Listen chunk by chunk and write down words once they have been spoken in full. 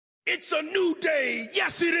It's a new day.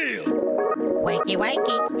 Yes, it is. Wakey,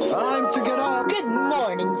 wakey. Time to get up. Good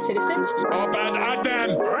morning, citizens. Open,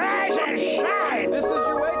 open. Rise and shine. This is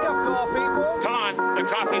your wake-up call, people. Come on, the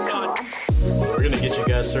coffee's on. We're going to get you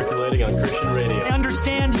guys circulating on Christian radio. I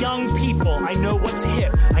understand young people. I know what's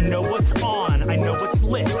hip. I know what's on. I know what's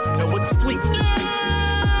lit. I know what's fleet.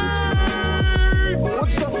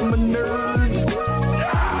 What's up, my nerd?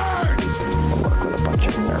 Nerds! I work with a bunch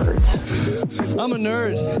of nerds. I'm a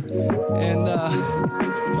nerd, and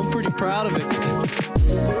I'm pretty proud of it.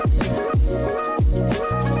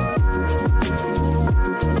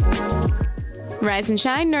 Rise and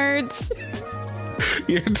shine, nerds.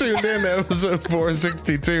 You're tuned in to episode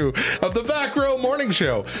 462 of the Back Row Morning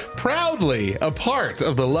Show, proudly a part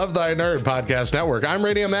of the Love Thy Nerd podcast network. I'm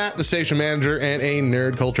Radio Matt, the station manager and a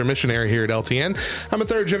nerd culture missionary here at LTN. I'm a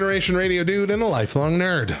third-generation radio dude and a lifelong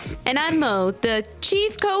nerd. And I'm Mo, the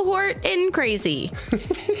chief cohort in crazy.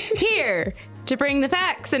 Here to bring the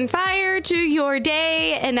facts and fire to your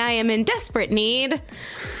day, and I am in desperate need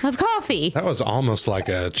of coffee. That was almost like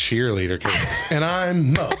a cheerleader cadence. And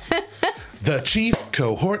I'm Mo, the chief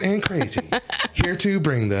cohort and crazy, here to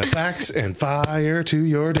bring the facts and fire to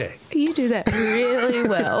your day. You do that really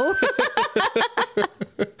well.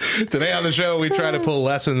 Today on the show, we try to pull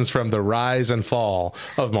lessons from the rise and fall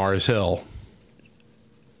of Mars Hill.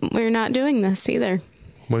 We're not doing this either.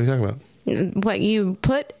 What are you talking about? What you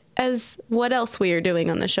put as what else we are doing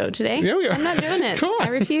on the show today. Yeah, we are. I'm not doing it. Come on. I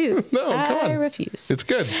refuse. No, come on. I refuse. It's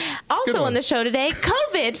good. Also Good one. on the show today,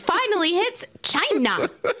 COVID finally hits China.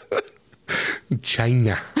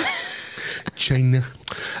 China.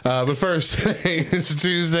 But first, today is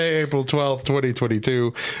Tuesday, April 12th,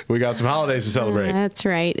 2022. We got some holidays to celebrate. That's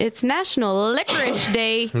right. It's National Licorice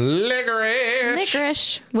Day.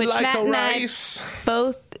 Licorice, which like Matt a and rice. I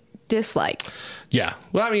both dislike. Yeah.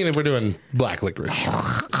 Well, I mean, if we're doing black licorice.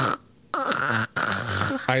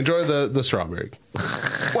 I enjoy the strawberry.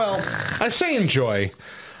 Well, I say enjoy.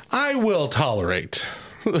 I will tolerate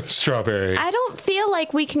the strawberry. I don't feel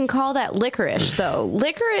like we can call that licorice, though.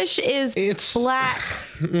 Licorice is black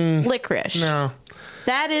licorice. No.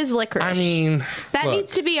 That is licorice. I mean, that look,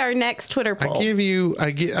 needs to be our next Twitter poll. I'd give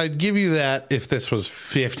you that if this was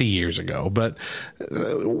 50 years ago, but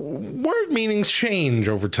word meanings change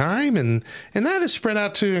over time, and that is spread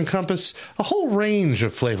out to encompass a whole range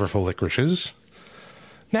of flavorful licorices.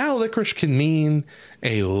 Now licorice can mean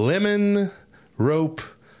a lemon rope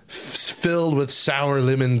filled with sour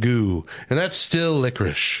lemon goo, and that's still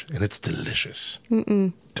licorice, and it's delicious.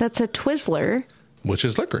 That's a Twizzler. Which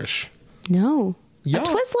is licorice. No. Yeah. A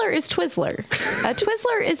Twizzler is Twizzler. A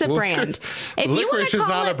Twizzler is a brand. If licorice is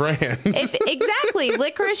not a brand. Exactly.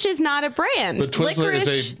 Licorice is not a brand. But Twizzler is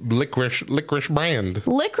a licorice brand.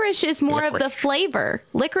 Licorice is more of the flavor.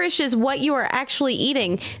 Licorice is what you are actually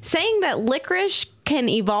eating. Saying that licorice can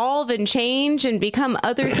evolve and change and become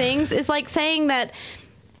other things is like saying that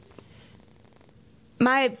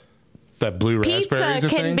that blue raspberry pizza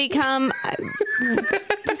can become.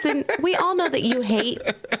 Listen, we all know that you hate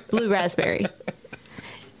blue raspberry.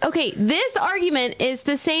 Okay, this argument is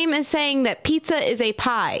the same as saying that pizza is a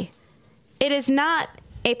pie. It is not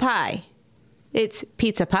a pie. It's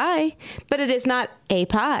pizza pie, but it is not a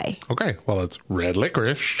pie. Okay, well, it's red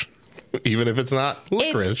licorice, even if it's not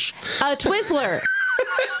licorice. It's a Twizzler.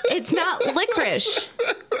 It's not licorice.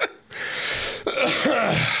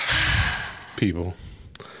 People.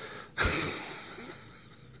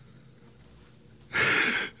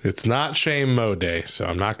 It's not Shame Mo Day, so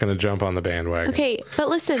I'm not going to jump on the bandwagon. Okay, but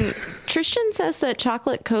listen, Tristan says that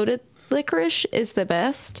chocolate-coated licorice is the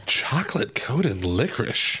best. Chocolate-coated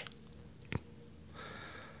licorice?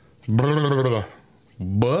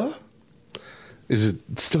 Buh? Is it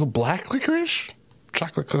still black licorice?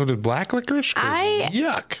 Chocolate-coated black licorice?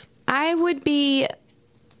 Yuck. I would be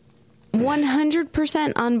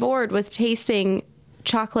 100% on board with tasting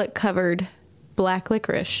chocolate-covered black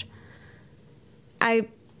licorice.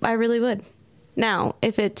 I really would. Now,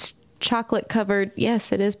 if it's chocolate-covered,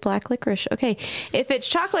 yes, it is black licorice. Okay. If it's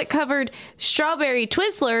chocolate-covered strawberry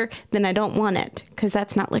Twizzler, then I don't want it, because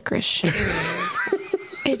that's not licorice.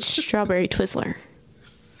 It's strawberry Twizzler,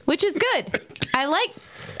 which is good. I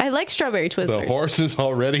like strawberry Twizzlers. The horse is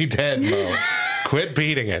already dead, Mo. Quit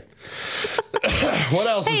beating it. What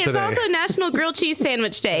else is today? It's also National Grilled Cheese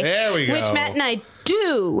Sandwich Day. There we go. Which Matt and I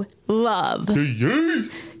do love.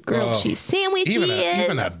 Grilled cheese sandwiches.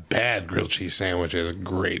 Even a bad grilled cheese sandwich is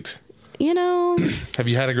great. You know. Have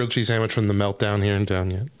you had a grilled cheese sandwich from the Meltdown here in town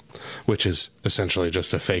yet? Which is essentially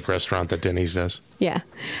just a fake restaurant that Denny's does. Yeah.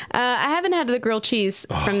 I haven't had the grilled cheese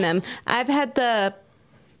from them. I've had the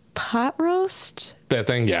pot roast. That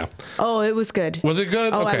thing, yeah. Oh, it was good. Was it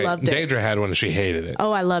good? Oh, okay. I loved it. Deidre had one and she hated it.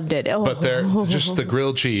 Oh, I loved it. Oh. But they're just the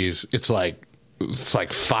grilled cheese. It's like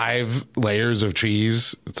 5 layers of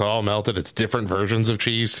cheese. It's all melted. It's different versions of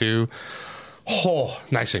cheese too. Oh,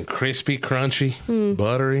 nice and crispy, crunchy,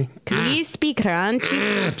 buttery. Crispy,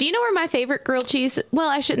 crunchy. Do you know where my favorite grilled cheese? Well,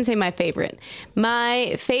 I shouldn't say my favorite.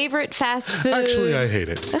 My favorite fast food. Actually, I hate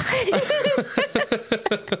it.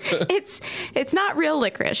 It's not real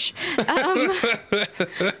licorice.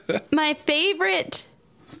 My favorite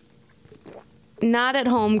not at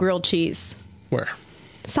home grilled cheese. Where?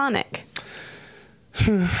 Sonic.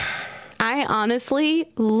 I honestly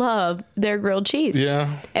love their grilled cheese.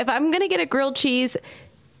 Yeah. If I'm going to get a grilled cheese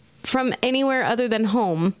from anywhere other than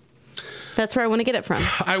home, that's where I want to get it from.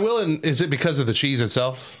 I will. And is it because of the cheese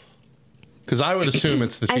itself? Because I would assume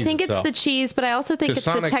it's the cheese I think itself. it's the cheese, but I also think it's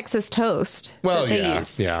Sonic, the Texas toast. Well, that they yeah,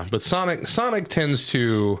 use. yeah. But Sonic tends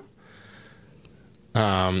to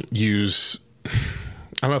use. I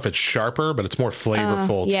don't know if it's sharper, but it's more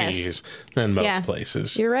flavorful yes. cheese than most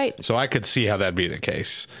places. You're right. So I could see how that'd be the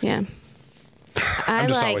case. Yeah. I've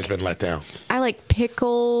just always been let down. I like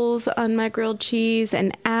pickles on my grilled cheese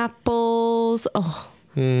and apples. Oh.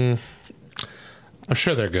 I'm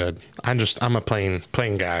sure they're good. I'm a plain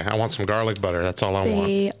guy. I want some garlic butter. That's all I want.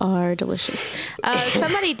 They are delicious.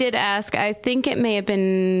 Somebody did ask, I think it may have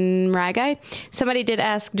been Rye Guy. Somebody did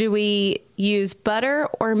ask, do we use butter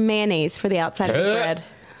or mayonnaise for the outside of the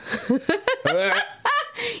bread?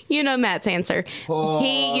 You know Matt's answer.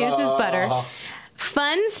 He uses butter.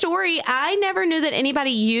 Fun story. I never knew that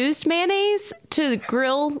anybody used mayonnaise to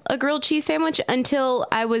grill a grilled cheese sandwich until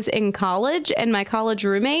I was in college, and my college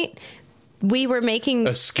roommate, we were making...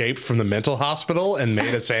 Escaped from the mental hospital and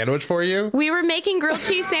made a sandwich for you? We were making grilled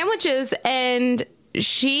cheese sandwiches, and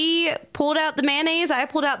she pulled out the mayonnaise, I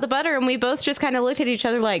pulled out the butter, and we both just kind of looked at each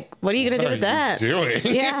other like, what are you going to do with that? Doing?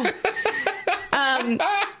 Yeah.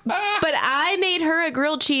 But I made her a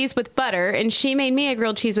grilled cheese with butter, and she made me a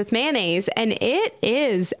grilled cheese with mayonnaise, and it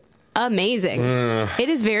is amazing. It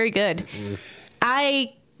is very good.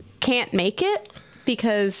 I can't make it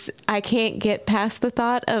because I can't get past the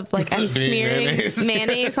thought of like I'm smearing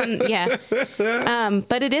mayonnaise on. Yeah.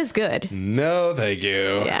 But it is good. No, thank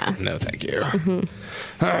you. Yeah. No, thank you.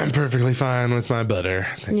 I'm perfectly fine with my butter.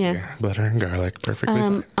 Thank you. Butter and garlic, perfectly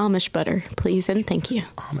fine. Amish butter, please, and thank you.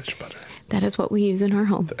 Amish butter. That is what we use in our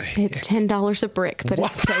home. It's $10 a brick, but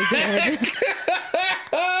it's so good.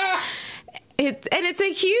 It's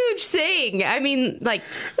a huge thing. I mean, like,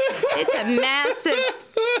 it's a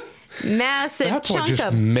massive chunk just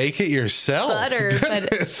of make it yourself. butter, but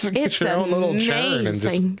it's your own little churn and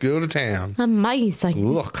just go to town.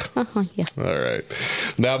 Amazing. Look. Yeah. All right.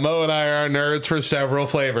 Now, Mo and I are nerds for several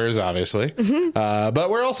flavors, obviously. But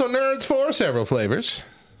we're also nerds for several flavors.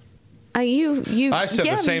 I said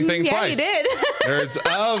the same thing twice. Yeah, you did. Nerds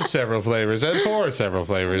of several flavors and for several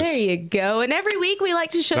flavors. There you go. And every week we like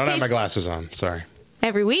to showcase... Don't have my glasses on. Sorry.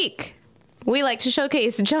 Every week we like to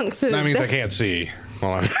showcase junk food. That means I can't see.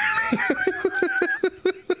 Hold on.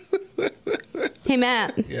 Hey,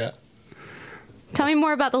 Matt. Yeah. Tell me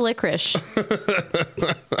more about the licorice.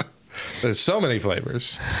 There's so many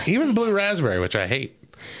flavors. Even blue raspberry, which I hate.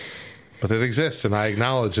 But it exists, and I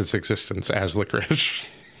acknowledge its existence as licorice.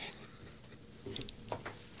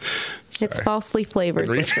 It's falsely flavored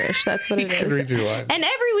licorice. That's what it is. Read your line. And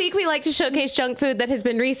every week we like to showcase junk food that has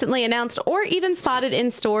been recently announced or even spotted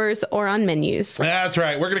in stores or on menus. That's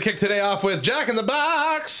right. We're going to kick today off with Jack in the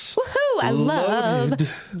Box. Woohoo! I love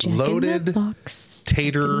loaded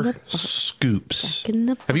tater scoops.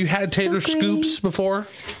 Have you had tater scoops before?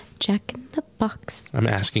 Jack in the Box. I'm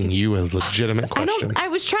asking you a legitimate question. I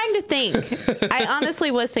was trying to think. I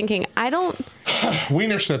honestly was thinking.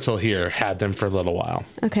 Wiener Schnitzel here had them for a little while.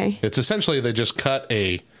 Okay. It's essentially they just cut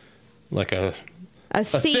a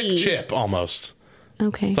thick chip almost.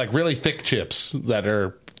 Okay. It's like really thick chips that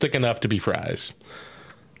are thick enough to be fries.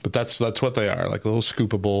 But that's what they are, like a little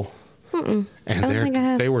scoopable. Mm-mm.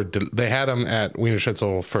 And they had them at Wiener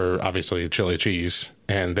Schnitzel for obviously chili cheese,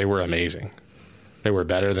 and they were amazing. They were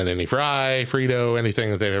better than any fry, Frito,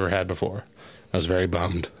 anything that they've ever had before. I was very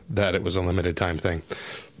bummed that it was a limited time thing.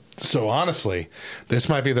 So honestly, this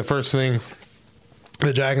might be the first thing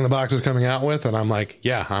that Jack in the Box is coming out with, and I'm like,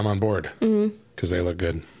 yeah, I'm on board because they look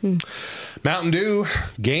good. Mountain Dew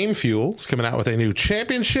Game Fuel is coming out with a new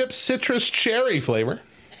Championship Citrus Cherry flavor.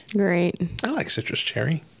 Great. I like citrus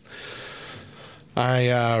cherry.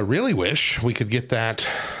 I really wish we could get that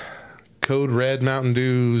Code Red Mountain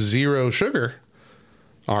Dew Zero Sugar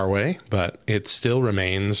our way, but it still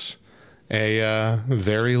remains a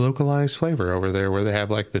very localized flavor over there where they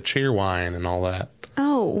have like the cheer wine and all that.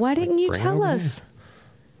 Oh, No, why didn't you Bring it tell over us? here.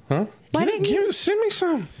 Huh? Why didn't you send me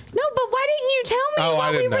some? No, but why didn't you tell me Oh, while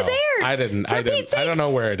I didn't we were know. there? I didn't. For Pete's sake. I don't know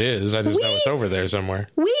where it is. I just know it's over there somewhere.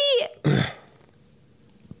 We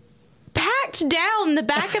packed down the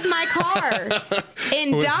back of my car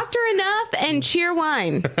in Dr. Enough and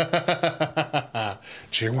Cheerwine.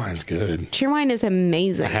 Cheerwine's good. Cheerwine is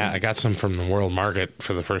amazing. I got some from the World Market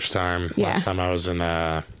for the first time last time I was in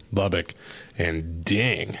Lubbock, and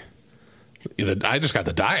dang. I just got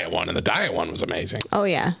the diet one, and the diet one was amazing. Oh,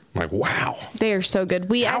 yeah. I'm like, wow. They are so good.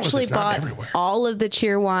 We actually bought all of the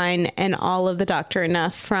Cheerwine and all of the Dr.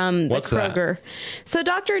 Enough from the Kroger. So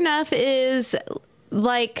Dr. Enough is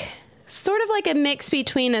like sort of like a mix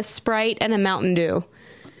between a Sprite and a Mountain Dew.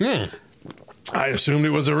 I assumed it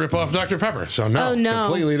was a ripoff Dr. Pepper, so no. Oh, no.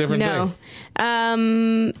 Completely different thing.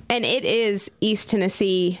 And it is East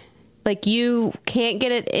Tennessee. Like, you can't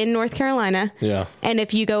get it in North Carolina. Yeah. And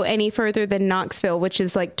if you go any further than Knoxville, which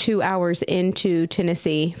is like 2 hours into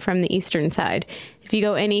Tennessee from the eastern side, if you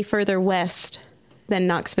go any further west than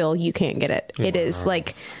Knoxville, you can't get it. It is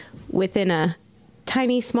like within a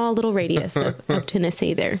tiny, small little radius of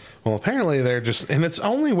Tennessee there. Well, apparently they're just, and it's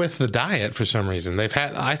only with the diet for some reason.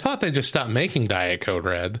 I thought they just stopped making Diet Code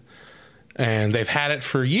Red, and they've had it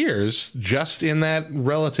for years just in that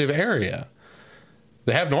relative area.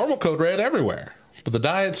 They have normal Code Red everywhere, but the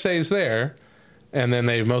diet stays there. And then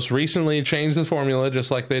they've most recently changed the formula, just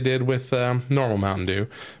like they did with normal Mountain Dew.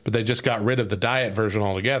 But they just got rid of the diet version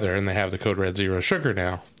altogether, and they have the Code Red Zero Sugar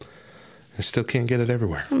now. I still can't get it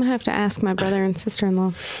everywhere. I'm going to have to ask my brother and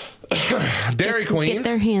sister-in-law. Dairy Queen. Get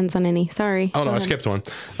their hands on any. Sorry. Oh, no, I skipped one.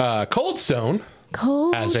 Cold Stone.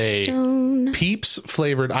 Has a Peeps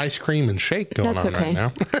flavored ice cream and shake going on right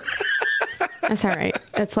now. That's all right.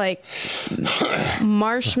 It's like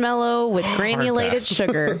marshmallow with granulated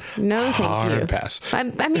sugar. No, thank Hard you. Pass. I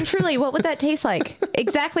mean, truly, what would that taste like?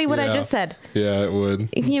 Exactly what I just said. Yeah, it would.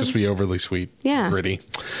 Just be overly sweet. Yeah. Gritty.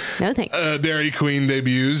 No, thanks. Dairy Queen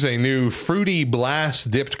debuts a new Fruity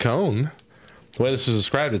Blast dipped cone. The way this is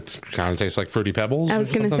described, it kind of tastes like Fruity Pebbles. I was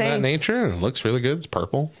going to say. Of that nature, and it looks really good. It's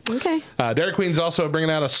purple. Okay. Dairy Queen's also bringing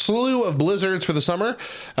out a slew of blizzards for the summer.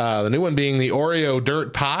 The new one being the Oreo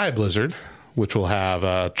Dirt Pie Blizzard, which will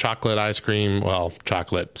have chocolate ice cream,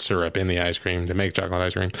 chocolate syrup in the ice cream to make chocolate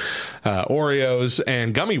ice cream, Oreos,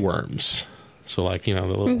 and gummy worms. So, like, the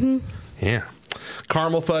little,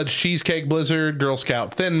 Caramel Fudge Cheesecake Blizzard, Girl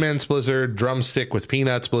Scout Thin Mints Blizzard, Drumstick with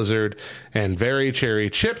Peanuts Blizzard, and Very Cherry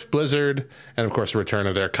Chip Blizzard, and, of course, the return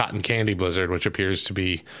of their Cotton Candy Blizzard, which appears to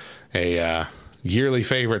be a yearly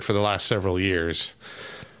favorite for the last several years.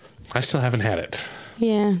 I still haven't had it.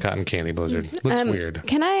 Yeah. Cotton Candy Blizzard. Looks weird.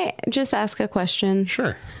 Can I just ask a question?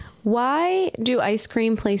 Sure. Why do ice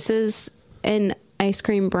cream places and ice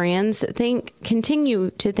cream brands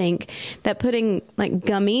continue to think that putting like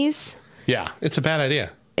gummies... Yeah, it's a bad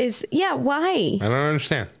idea. Why? I don't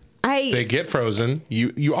understand. They get frozen.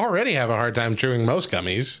 You already have a hard time chewing most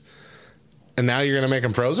gummies, and now you're going to make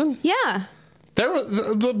them frozen? Yeah. There was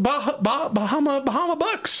the Bahama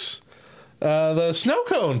Bucks, the snow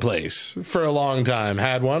cone place, for a long time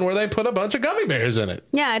had one where they put a bunch of gummy bears in it.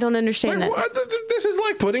 Yeah, I don't understand that. This is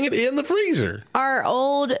like putting it in the freezer. Our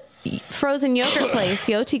old frozen yogurt place,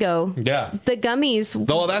 Yotigo. Yeah. The gummies.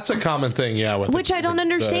 Well, that's a common thing, yeah. Which I don't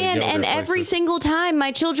understand. And every single time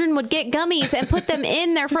my children would get gummies and put them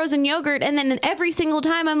in their frozen yogurt. And then every single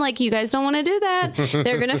time I'm like, you guys don't want to do that.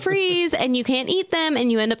 They're going to freeze and you can't eat them.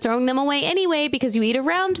 And you end up throwing them away anyway because you eat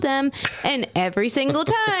around them. And every single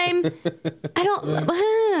time, I don't.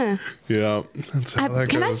 Yeah. That's how that goes.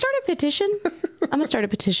 Can I start a petition? I'm going to start a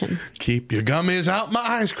petition. Keep your gummies out my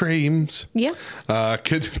ice creams. Yep.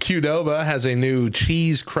 Qdoba has a new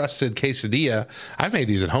cheese-crusted quesadilla. I've made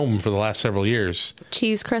these at home for the last several years.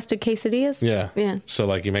 Cheese-crusted quesadillas? Yeah. Yeah. So,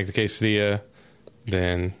 like, you make the quesadilla,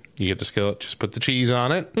 then you get the skillet, just put the cheese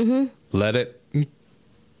on it, let it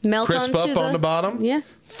melt crisp up on the bottom. Yeah.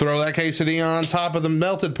 Throw that quesadilla on top of the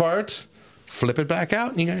melted part, flip it back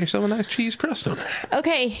out, and you got yourself a nice cheese crust on there.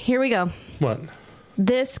 Okay, here we go. What?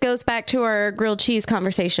 This goes back to our grilled cheese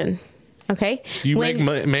conversation. Okay? You make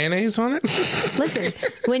mayonnaise on it? Listen,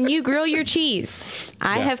 when you grill your cheese,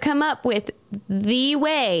 I have come up with the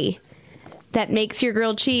way that makes your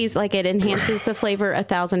grilled cheese, like, it enhances the flavor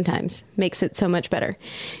 1,000 times. Makes it so much better.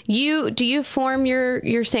 Do you form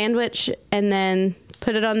your sandwich and then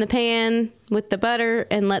put it on the pan with the butter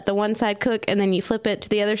and let the one side cook, and then you flip it to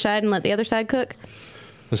the other side and let the other side cook?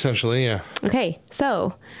 Essentially, yeah. Okay,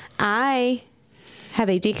 so I have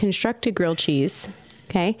a deconstructed grilled cheese.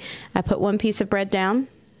 Okay, I put one piece of bread down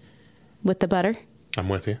with the butter. I'm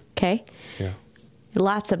with you. Okay. Yeah.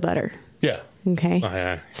 Lots of butter. Yeah. Okay. Oh,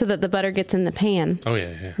 yeah. So that the butter gets in the pan. Oh,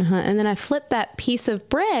 yeah, yeah. And then I flip that piece of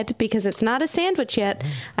bread, because it's not a sandwich yet.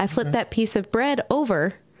 I flip that piece of bread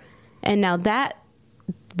over, and now that,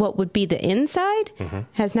 what would be the inside,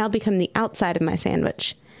 has now become the outside of my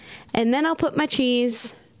sandwich. And then I'll put my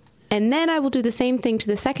cheese, and then I will do the same thing to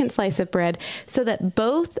the second slice of bread, so that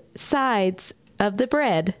both sides of the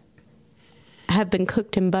bread have been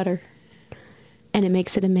cooked in butter. And it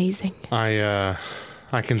makes it amazing.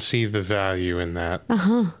 I can see the value in that.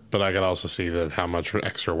 But I can also see how much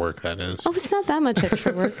extra work that is. Oh, it's not that much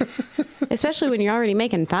extra work. Especially when you're already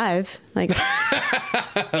making 5. Like,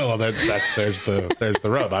 Well, there's the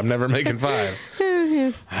rub. I'm never making 5.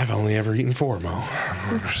 I've only ever eaten 4, Mo. I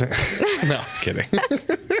don't understand. No, I'm kidding.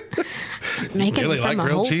 making Really from like a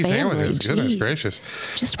grilled whole cheese family. sandwiches. Goodness Jeez. gracious.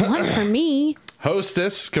 Just one for me.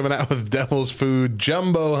 Hostess coming out with Devil's Food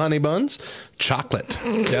Jumbo Honey Buns. Chocolate.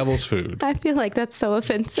 Devil's Food. I feel like that's so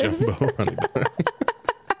offensive. Jumbo Honey Bun.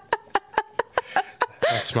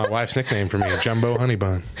 That's my wife's nickname for me, Jumbo Honey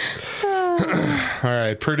Bun. All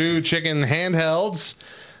right. Purdue Chicken Handhelds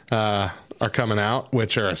are coming out,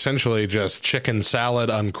 which are essentially just chicken salad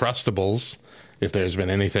Uncrustables, if there's been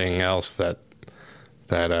anything else that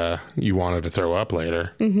you wanted to throw up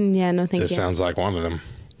later. Yeah, no thank This you. sounds like one of them.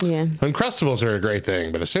 Yeah, Uncrustables are a great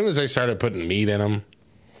thing, but as soon as they started putting meat in them,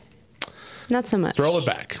 not so much. roll it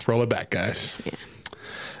back, guys.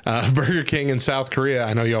 Burger King in South Korea.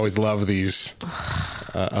 I know you always love these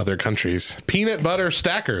other countries. Peanut butter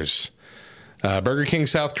stackers. Burger King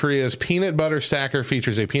South Korea's peanut butter stacker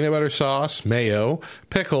features a peanut butter sauce, mayo,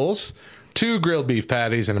 pickles, 2 grilled beef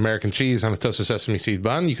patties, and American cheese on a toasted sesame seed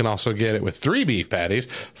bun. You can also get it with 3 beef patties,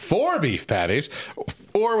 4 beef patties,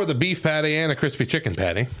 or with a beef patty and a crispy chicken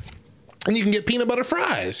patty. And you can get peanut butter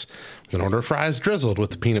fries with an order of fries drizzled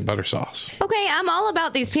with the peanut butter sauce. Okay, I'm all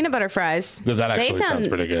about these peanut butter fries. That actually sounds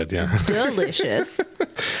pretty good, yeah. Delicious.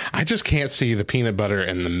 I just can't see the peanut butter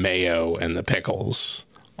and the mayo and the pickles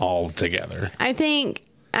all together. I think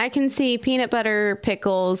I can see peanut butter,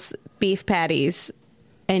 pickles, beef patties,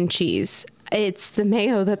 and cheese. It's the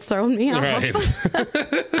mayo that's throwing me off. Right.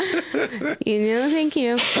 Thank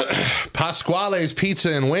you. Pasquale's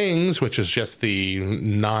Pizza and Wings, which is just the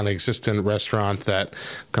non-existent restaurant that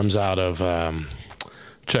comes out of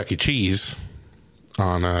Chuck E. Cheese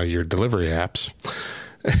on your delivery apps,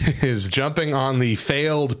 is jumping on the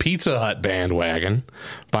failed Pizza Hut bandwagon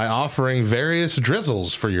by offering various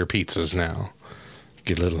drizzles for your pizzas now.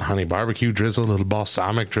 Get a little honey barbecue drizzle, a little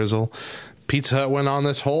balsamic drizzle. Pizza Hut went on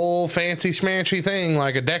this whole fancy smanchy thing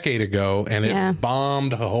like a decade ago, and it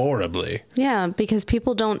bombed horribly. Yeah, because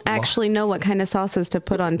people don't actually know what kind of sauces to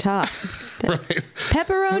put on top. Right.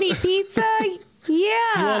 Pepperoni pizza?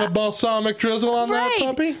 Yeah. You want a balsamic drizzle on that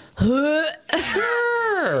puppy? Sure.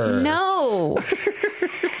 No.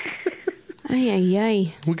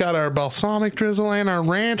 Ay. We got our balsamic drizzle and our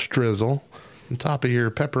ranch drizzle on top of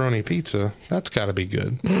your pepperoni pizza. That's got to be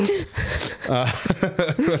good.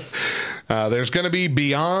 There's going to be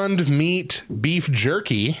Beyond Meat beef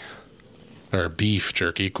jerky, or beef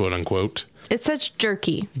jerky, quote unquote. It says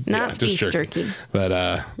jerky, not beef jerky.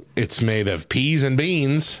 But it's made of peas and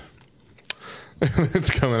beans. It's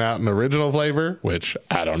coming out in original flavor, which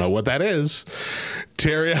I don't know what that is.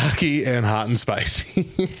 Teriyaki and hot and spicy.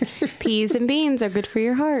 Peas and beans are good for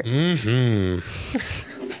your heart.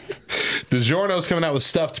 DiGiorno's coming out with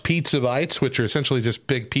stuffed pizza bites, which are essentially just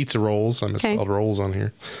big pizza rolls. I misspelled rolls on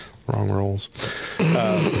here. Wrong rolls.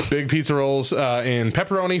 Big pizza rolls in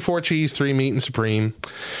pepperoni, 4 cheese, 3 meat, and supreme.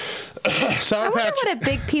 Sour I wonder Patch. what a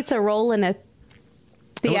big pizza roll in a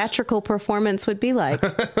theatrical performance would be like.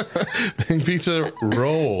 Big pizza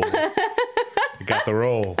roll. You got the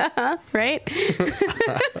roll. Right?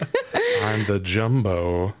 I'm the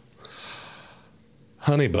jumbo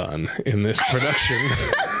honey bun in this production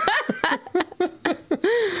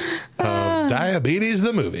of Diabetes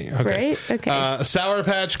the Movie. Okay. Right? Okay. Sour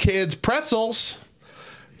Patch Kids pretzels.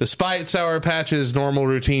 Despite Sour Patch's normal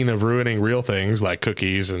routine of ruining real things like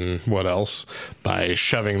cookies and what else by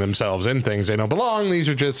shoving themselves in things they don't belong, these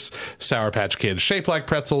are just Sour Patch Kids shaped like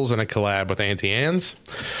pretzels in a collab with Auntie Anne's.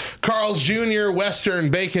 Carl's Jr. Western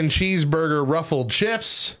Bacon Cheeseburger Ruffled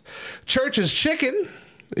Chips. Church's Chicken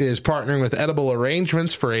is partnering with Edible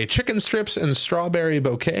Arrangements for a chicken strips and strawberry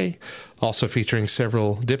bouquet, also featuring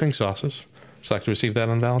several dipping sauces. Would you like to receive that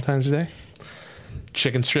on Valentine's Day?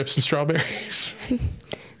 Chicken strips and strawberries.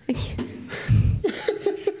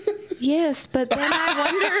 Yes, but then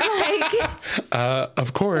I wonder,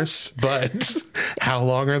 Of course, but how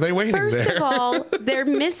long are they waiting first there? of all, they're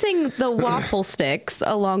missing the waffle sticks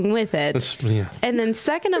along with it. Yeah. And then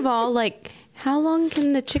second of all, How long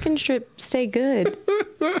can the chicken strip stay good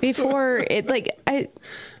before it,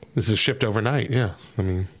 This is shipped overnight, yeah. I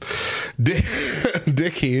mean,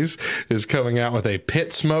 Dickies is coming out with a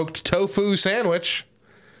pit-smoked tofu sandwich.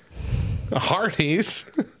 Hardee's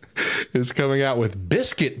is coming out with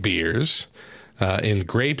biscuit beers in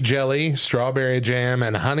grape jelly, strawberry jam,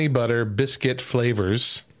 and honey butter biscuit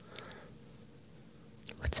flavors.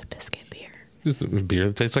 What's a biscuit beer? Just a beer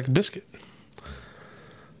that tastes like a biscuit.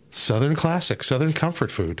 Southern classic, Southern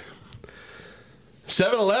comfort food.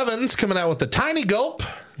 7-Eleven's coming out with the Tiny Gulp,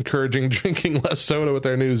 encouraging drinking less soda with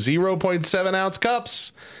their new 0.7 ounce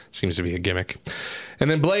cups. Seems to be a gimmick.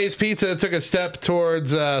 And then Blaze Pizza took a step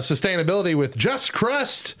towards sustainability with Just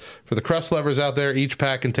Crust. For the crust lovers out there, each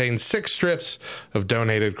pack contains 6 strips of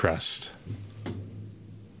donated crust.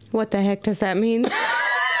 What the heck does that mean?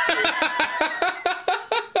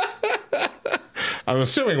 I'm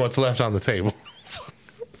assuming what's left on the table.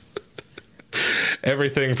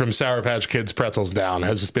 Everything from Sour Patch Kids pretzels down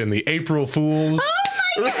has been the April Fool's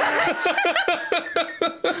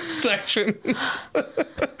section.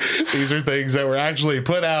 These are things that were actually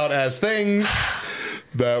put out as things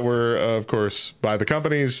that were, of course, by the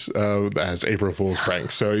companies as April Fool's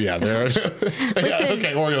pranks. So, yeah, there are...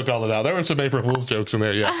 okay, Oreo called it out. There were some April Fool's jokes in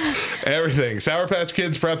there, yeah. Everything. Sour Patch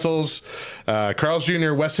Kids, pretzels, Carl's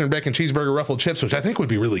Jr., Western Bacon Cheeseburger, Ruffled Chips, which I think would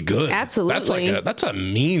be really good. Absolutely. That's a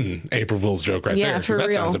mean April Fool's joke right there. For that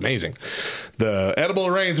real. sounds amazing. The edible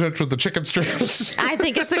arrangement with the chicken strips. I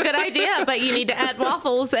think it's a good idea, but you need to add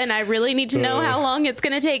waffles, and I really need to know how long it's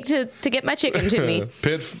going to take to get my chicken to me.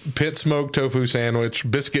 Pit smoked tofu sandwich,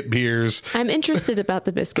 biscuit beers. I'm interested about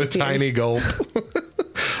the biscuit The beers. Tiny Gulp.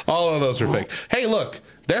 All of those are fake. Hey, look,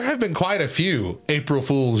 there have been quite a few April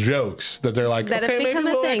Fool's jokes that they're like, that okay, maybe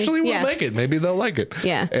we'll actually make it. Maybe they'll like it.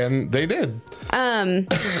 Yeah. And they did.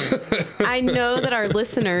 I know that our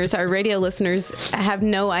listeners, our radio listeners, have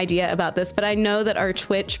no idea about this, but I know that our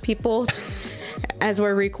Twitch people, as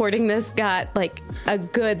we're recording this, got like a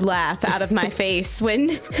good laugh out of my face when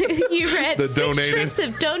you read the 6 donated strips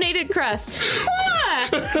of donated crust.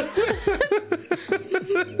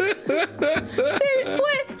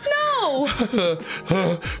 What? No.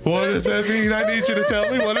 What does that mean? I need you to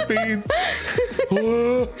tell me what it means.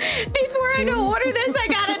 Before I go order this, I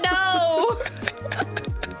gotta know.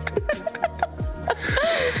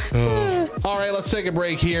 All right, let's take a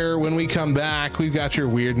break here. When we come back, we've got your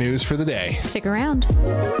weird news for the day. Stick around.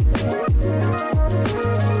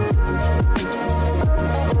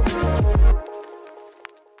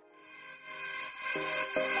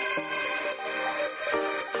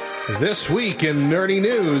 This week in nerdy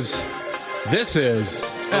news, this is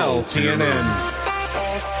LTNN.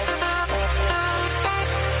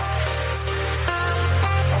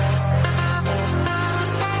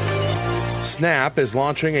 Snap is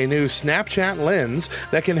launching a new Snapchat lens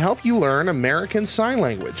that can help you learn American Sign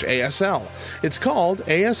Language, ASL. It's called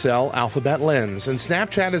ASL Alphabet Lens, and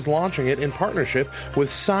Snapchat is launching it in partnership with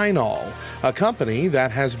Signal, a company that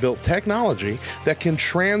has built technology that can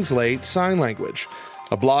translate sign language.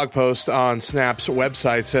 A blog post on Snap's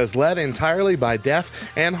website says, led entirely by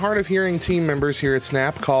deaf and hard of hearing team members here at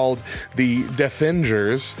Snap called the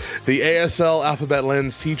Defingers, the ASL Alphabet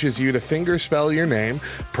Lens teaches you to fingerspell your name,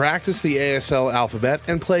 practice the ASL alphabet,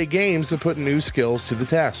 and play games to put new skills to the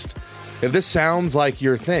test. If this sounds like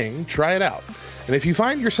your thing, try it out. And if you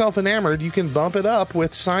find yourself enamored, you can bump it up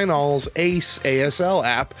with Signal's Ace ASL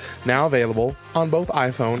app, now available on both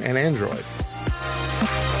iPhone and Android.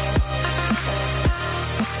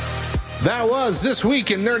 That was This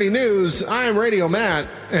Week in Nerdy News. I'm Radio Matt,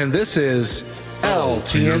 and this is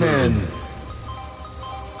LTNN.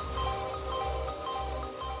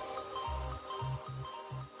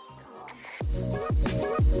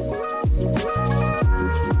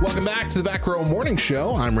 Welcome back to the Back Row Morning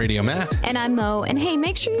Show. I'm Radio Matt. And I'm Mo. And hey,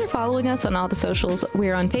 make sure you're following us on all the socials.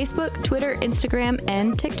 We're on Facebook, Twitter, Instagram,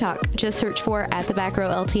 and TikTok. Just search for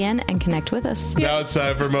 @TheBackRowLTN and connect with us. Now it's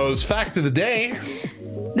time for Mo's Fact of the Day.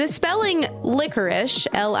 The spelling licorice,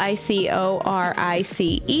 Licorice,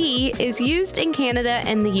 is used in Canada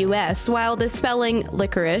and the U.S., while the spelling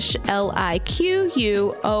licorice,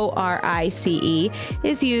 Liquorice,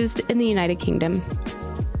 is used in the United Kingdom.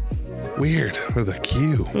 Weird, with a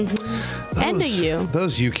Q. Mm-hmm. And a U.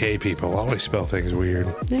 Those UK people always spell things weird.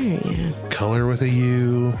 There you go. Color with a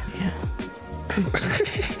U. Yeah.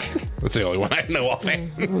 That's the only one I know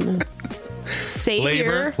offhand.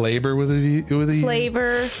 Savior. Labor with a U.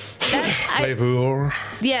 Flavor. Flavor.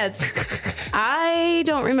 Yeah. I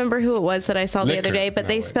don't remember who it was that I saw the other day, but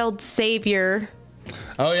they No, spelled savior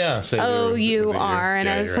Oh, yeah. Say O-U-R. And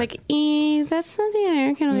yeah, I was you're like, that's not the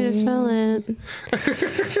American way to spell it.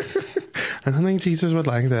 I don't think Jesus would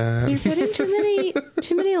like that. You're putting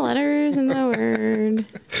too many letters in the word.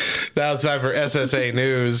 Now it's time for SSA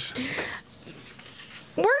News.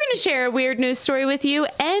 We're going to share a weird news story with you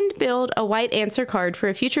and build a white answer card for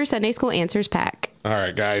a future Sunday School Answers pack. All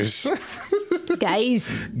right, guys. Guys.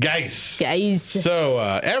 So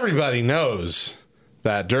everybody knows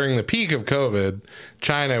that during the peak of COVID,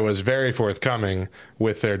 China was very forthcoming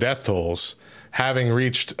with their death tolls, having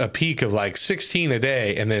reached a peak of like 16 a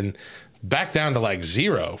day and then back down to like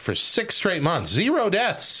 0 for 6 straight months. 0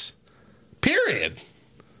 deaths. Period.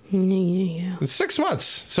 Yeah. 6 months.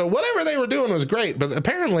 So whatever they were doing was great, but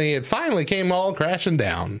apparently it finally came all crashing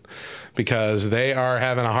down because they are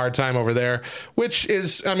having a hard time over there, which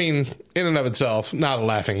is, I mean, in and of itself, not a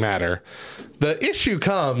laughing matter. The issue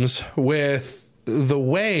comes with the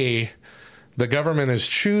way the government is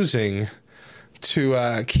choosing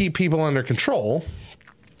to keep people under control.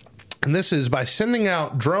 And this is by sending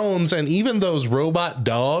out drones and even those robot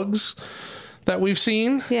dogs that we've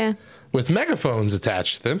seen. Yeah. With megaphones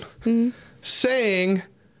attached to them, saying,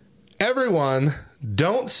 everyone,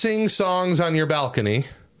 don't sing songs on your balcony,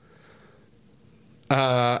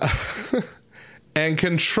 and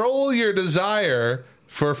control your desire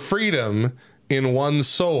for freedom in one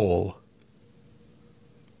soul.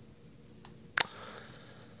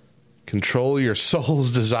 Control your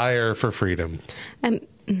soul's desire for freedom.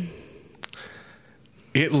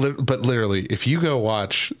 But literally, if you go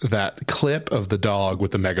watch that clip of the dog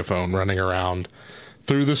with the megaphone running around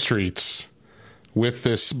through the streets with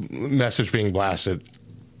this message being blasted,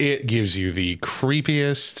 it gives you the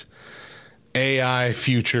creepiest AI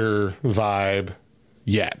future vibe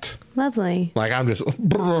yet. Lovely. Like, I'm just,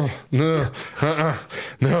 no.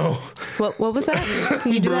 What was that?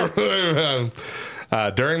 Can you do that?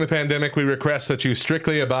 During the pandemic, we request that you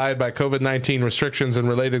strictly abide by COVID-19 restrictions and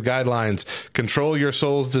related guidelines. Control your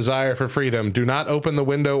soul's desire for freedom. Do not open the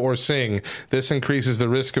window or sing. This increases the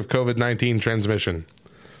risk of COVID-19 transmission.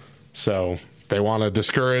 So they want to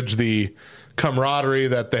discourage the camaraderie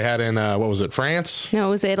that they had in, what was it, France? No,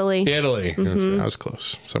 it was Italy. Italy. Mm-hmm. I was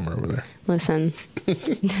close. Somewhere over there. Listen,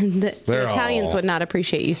 the Italians would not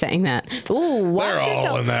appreciate you saying that. Ooh, watch yourself.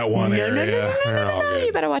 They're all in that one area. No.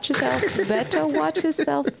 You better watch yourself. Better watch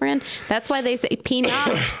yourself, friend. That's why they say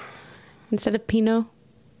peanut instead of Pinot.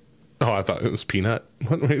 Oh, I thought it was peanut.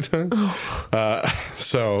 What were you doing?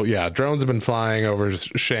 So, yeah, drones have been flying over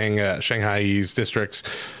Shanghai's districts,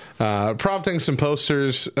 prompting some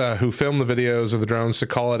posters who filmed the videos of the drones to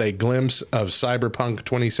call it a glimpse of Cyberpunk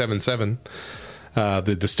 2077.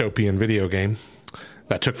 The dystopian video game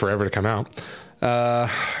that took forever to come out.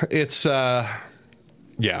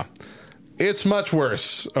 It's much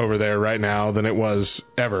worse over there right now than it was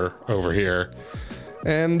ever over here.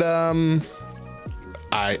 And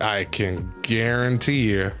I can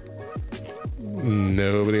guarantee you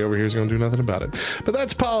nobody over here is going to do nothing about it. But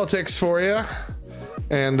that's politics for you.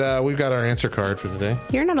 And we've got our answer card for today.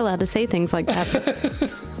 You're not allowed to say things like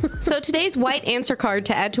that. So today's white answer card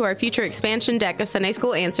to add to our future expansion deck of Sunday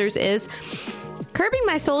School Answers is Curbing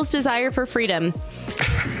My Soul's Desire for Freedom.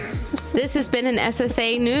 This has been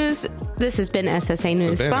SSA News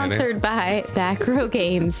sponsored by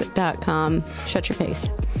backrowgames.com. Shut your face.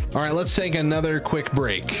 All right, let's take another quick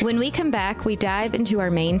break. When we come back, we dive into our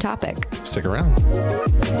main topic. Stick around.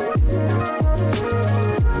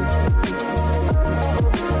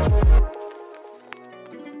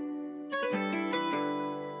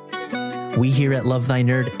 We here at Love Thy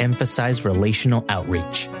Nerd emphasize relational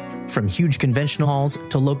outreach. From huge convention halls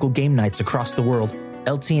to local game nights across the world,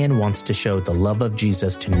 LTN wants to show the love of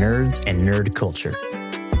Jesus to nerds and nerd culture.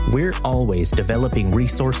 We're always developing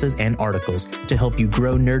resources and articles to help you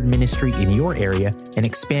grow nerd ministry in your area and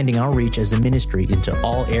expanding our reach as a ministry into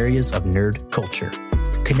all areas of nerd culture.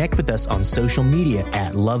 Connect with us on social media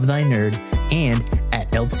at Love Thy Nerd and at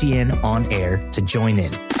LTN On Air to join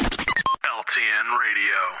in. LTN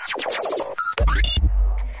Radio.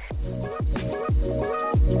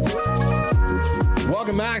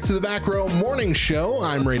 Welcome back to the Back Row Morning Show.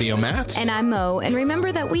 I'm Radio Matt. And I'm Mo. And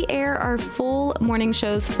remember that we air our full morning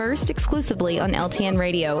shows first exclusively on LTN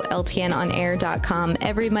Radio, LTNOnAir.com,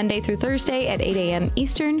 every Monday through Thursday at 8 a.m.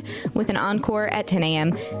 Eastern with an encore at 10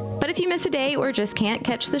 a.m. But if you miss a day or just can't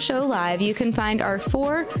catch the show live, you can find our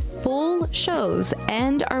 4 full shows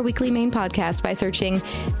and our weekly main podcast by searching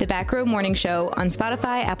The Back Row Morning Show on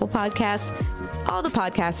Spotify, Apple Podcasts, all the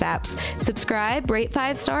podcast apps. Subscribe, rate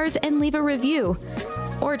 5 stars, and leave a review.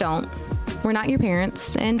 Or don't. We're not your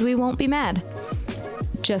parents, and we won't be mad.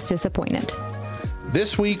 Just disappointed.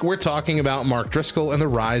 This week, we're talking about Mark Driscoll and the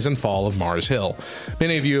rise and fall of Mars Hill.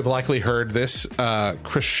 Many of you have likely heard this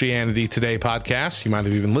Christianity Today podcast. You might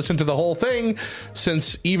have even listened to the whole thing,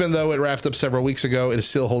 since even though it wrapped up several weeks ago, it is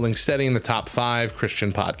still holding steady in the top 5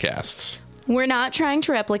 Christian podcasts. We're not trying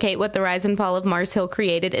to replicate what the rise and fall of Mars Hill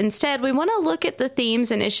created. Instead, we want to look at the themes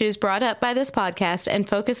and issues brought up by this podcast and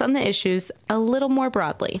focus on the issues a little more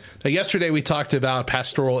broadly. Now, yesterday, we talked about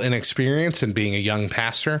pastoral inexperience and being a young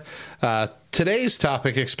pastor. Today's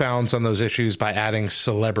topic expounds on those issues by adding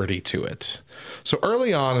celebrity to it. So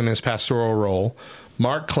early on in his pastoral role,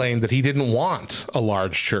 Mark claimed that he didn't want a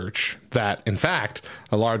large church, that, in fact,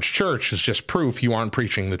 a large church is just proof you aren't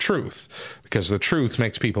preaching the truth, because the truth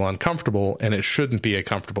makes people uncomfortable, and it shouldn't be a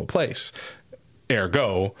comfortable place.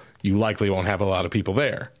 Ergo, you likely won't have a lot of people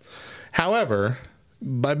there. However,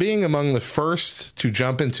 by being among the first to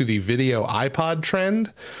jump into the video iPod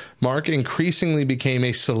trend, Mark increasingly became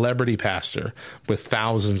a celebrity pastor with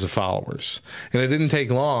thousands of followers. And it didn't take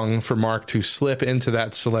long for Mark to slip into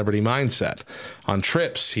that celebrity mindset. On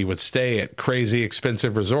trips, he would stay at crazy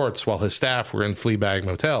expensive resorts while his staff were in Fleabag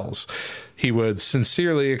motels. He would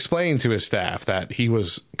sincerely explain to his staff that he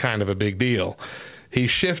was kind of a big deal. He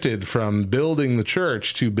shifted from building the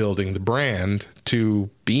church to building the brand to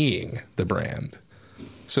being the brand.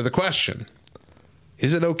 So the question,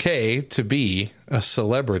 is it okay to be a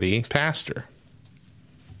celebrity pastor?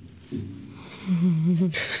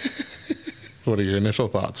 What are your initial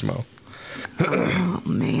thoughts, Mo? Oh,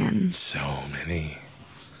 man. So many.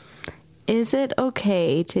 Is it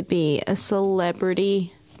okay to be a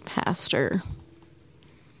celebrity pastor?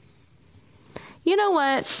 You know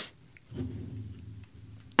what?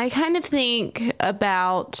 I kind of think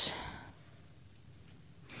about...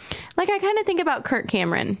 Kirk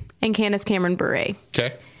Cameron and Candace Cameron Bure.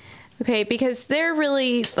 Okay, because they're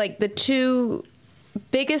really like the two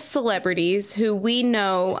biggest celebrities who we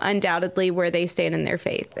know undoubtedly where they stand in their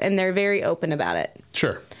faith, and they're very open about it.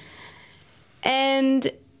 Sure.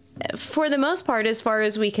 And for the most part, as far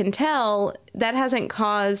as we can tell, that hasn't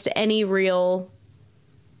caused any real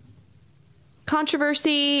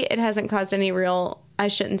controversy. It hasn't caused any real, I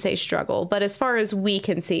shouldn't say struggle, but as far as we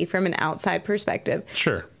can see from an outside perspective.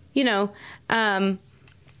 Sure. You know,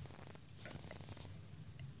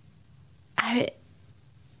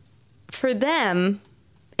 for them,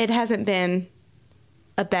 it hasn't been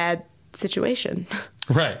a bad situation.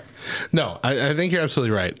 Right. No, I think you're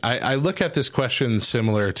absolutely right. I look at this question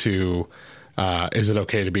similar to, is it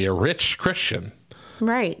okay to be a rich Christian?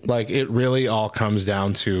 Right. Like, it really all comes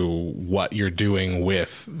down to what you're doing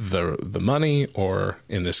with the money, or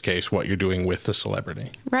in this case, what you're doing with the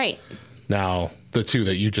celebrity. Right. Now, the two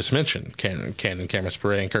that you just mentioned, Candace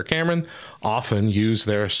Bure and Kirk Cameron, often use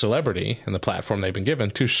their celebrity and the platform they've been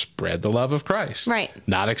given to spread the love of Christ. Right.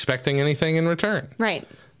 Not expecting anything in return. Right.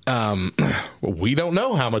 We don't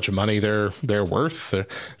know how much money they're worth.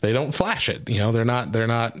 They don't flash it. You know, they're not,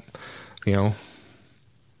 you know,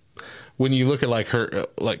 when you look at like her,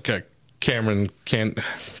 like Candace Cameron Bure.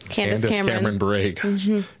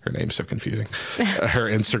 Mm-hmm. Her name's so confusing. Her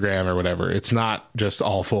Instagram or whatever. It's not just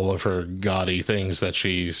all full of her gaudy things that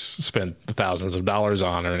she's spent thousands of dollars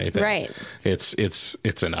on or anything. Right. It's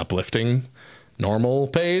an uplifting, normal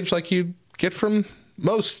page like you get from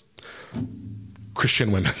most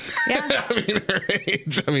Christian women. Yeah. I mean, her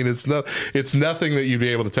age. I mean, it's nothing that you'd be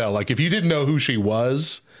able to tell. Like, if you didn't know who she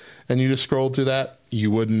was and you just scrolled through that,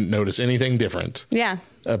 you wouldn't notice anything different. Yeah.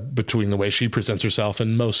 Between the way she presents herself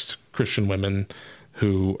and most Christian women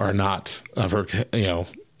who are not of her, you know,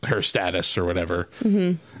 her status or whatever.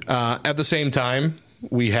 Mm-hmm. At the same time,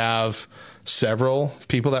 we have several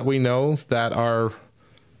people that we know that are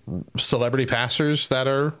celebrity pastors that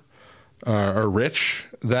are rich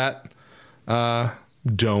that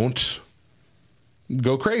don't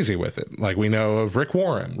go crazy with it. Like, we know of Rick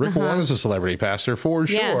Warren. Rick Warren is a celebrity pastor for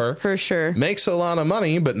sure. Yeah, for sure. Makes a lot of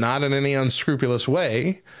money, but not in any unscrupulous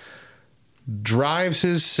way. Drives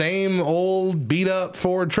his same old beat up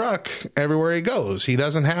Ford truck everywhere he goes. He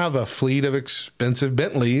doesn't have a fleet of expensive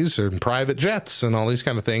Bentleys and private jets and all these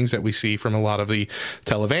kind of things that we see from a lot of the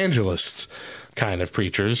televangelist kind of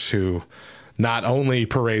preachers who not only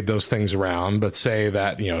parade those things around, but say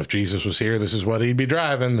that, you know, if Jesus was here, this is what he'd be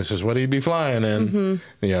driving, this is what he'd be flying in,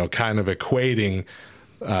 Mm-hmm. you know, kind of equating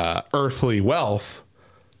earthly wealth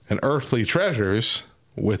and earthly treasures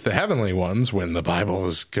with the heavenly ones, when the Bible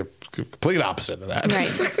is complete opposite of that.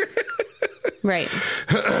 Right. Right.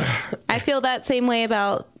 I feel that same way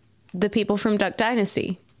about the people from Duck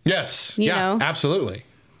Dynasty. Yes. You know? Absolutely.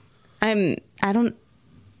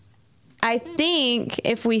 I think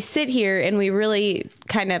if we sit here and we really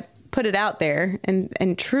kind of put it out there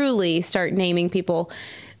and truly start naming people,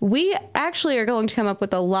 we actually are going to come up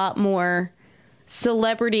with a lot more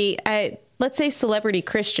celebrity, let's say celebrity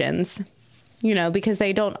Christians, because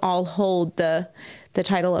they don't all hold the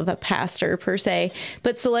title of a pastor per se,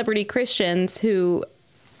 but celebrity Christians who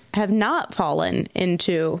have not fallen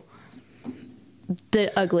into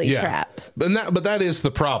the ugly trap. But that is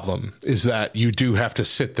the problem, is that you do have to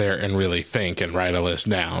sit there and really think and write a list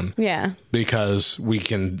down. Yeah. Because we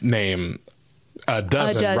can name a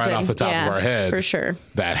dozen right off the top of our head for sure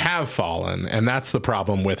that have fallen. And that's the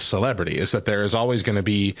problem with celebrity, is that there is always going to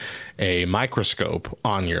be a microscope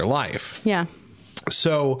on your life. Yeah.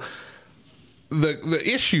 So the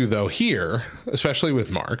issue, though, here, especially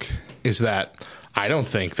with Mark, is that I don't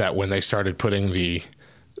think that when they started putting the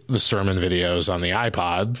sermon videos on the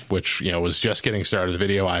iPod, which, was just getting started, the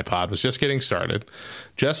video iPod was just getting started,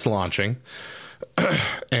 just launching,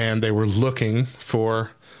 and they were looking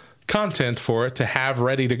for content for it to have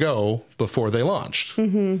ready to go before they launched.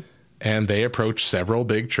 Mm-hmm. And they approached several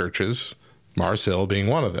big churches, Mars Hill being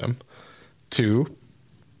one of them, to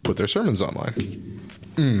put their sermons online.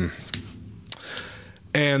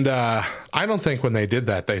 And I don't think when they did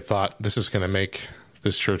that, they thought, this is going to make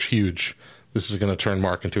this church huge. This is going to turn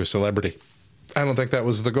Mark into a celebrity. I don't think that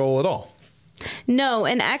was the goal at all. No,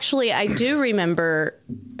 and actually, I do remember,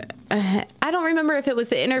 I don't remember if it was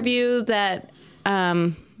the interview that,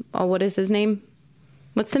 what is his name?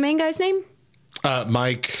 What's the main guy's name?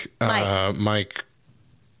 Mike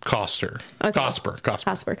Koster. Okay.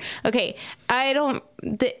 Cosper. Okay.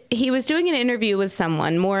 He was doing an interview with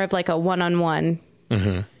someone, more of like a one-on-one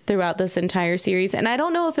throughout this entire series. And I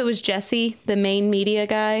don't know if it was Jesse, the main media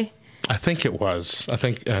guy. I think it was. I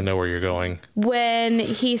think I know where you're going. When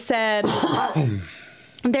he said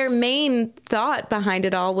their main thought behind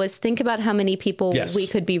it all was, think about how many people we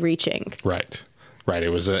could be reaching. Right. It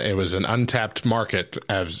was an untapped market,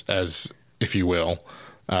 as if you will,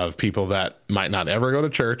 of people that might not ever go to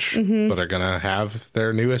church, but are going to have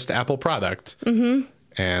their newest Apple product. Mm-hmm.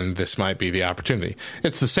 And this might be the opportunity.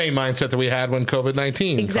 It's the same mindset that we had when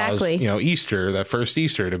COVID-19 caused, Easter, that first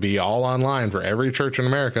Easter, to be all online for every church in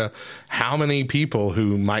America. How many people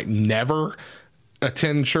who might never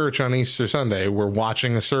attend church on Easter Sunday were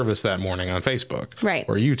watching the service that morning on Facebook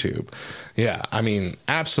or YouTube? Yeah, I mean,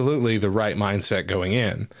 absolutely the right mindset going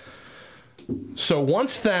in. So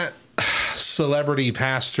once that celebrity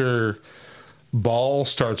pastor ball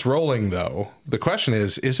starts rolling, though, the question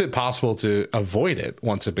is it possible to avoid it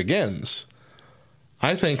once it begins?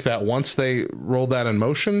 I think that once they rolled that in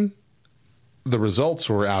motion, the results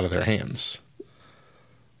were out of their hands.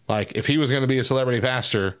 Like, if he was going to be a celebrity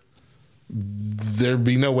pastor, there'd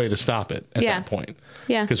be no way to stop it at that point.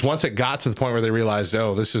 Yeah. Because once it got to the point where they realized,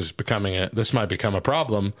 this might become a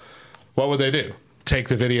problem, what would they do? Take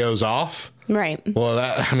the videos off? Right. Well,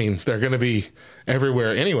 they're going to be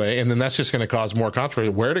everywhere anyway, and then that's just going to cause more controversy.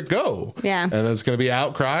 Where'd it go? Yeah. And there's going to be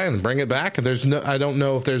outcry and bring it back, and I don't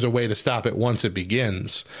know if there's a way to stop it once it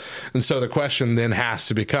begins. And so the question then has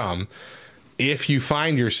to become, if you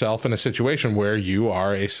find yourself in a situation where you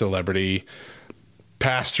are a celebrity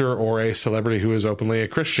pastor or a celebrity who is openly a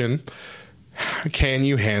Christian, can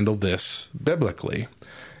you handle this biblically?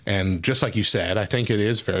 And just like you said, I think it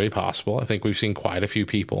is very possible. I think we've seen quite a few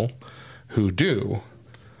people who do.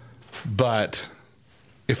 But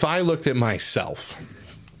if I looked at myself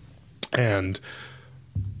and,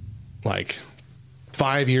 like,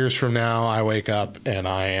 5 years from now, I wake up and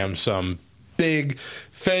I am some big,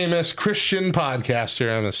 famous Christian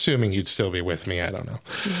podcaster, I'm assuming you'd still be with me. I don't know.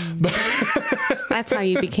 That's how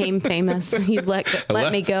you became famous. You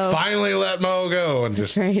let me go. Finally let Mo go and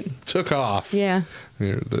just took off. Yeah.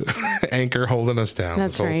 You're the anchor holding us down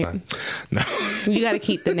this whole time. No. You got to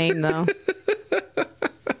keep the name, though.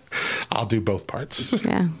 I'll do both parts.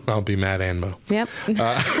 Yeah. I'll be Matt and Mo. Yep.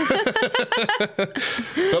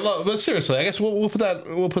 But seriously, I guess we'll put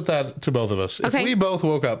that to both of us. Okay. If we both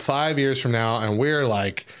woke up 5 years from now and we're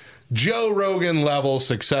like Joe Rogan level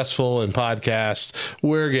successful in podcasts,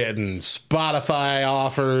 we're getting Spotify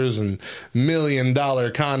offers and $1 million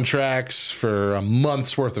contracts for a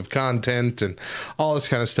month's worth of content and all this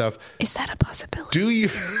kind of stuff. Is that a possibility? Do you?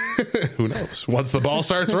 Who knows? Once the ball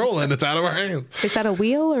starts rolling, it's out of our hands. Is that a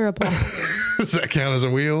wheel or a ball? Does that count as a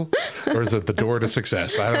wheel? Or is it the door to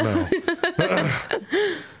success? I don't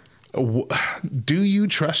know. Do you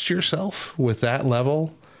trust yourself with that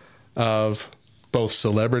level of both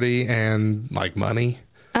celebrity and, like, money?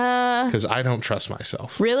 Because I don't trust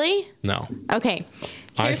myself. Really? No. Okay.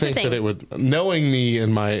 I think that it would, knowing me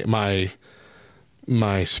and my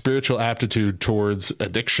my spiritual aptitude towards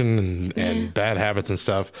addiction and bad habits and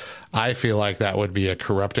stuff, I feel like that would be a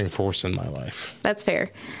corrupting force in my life. That's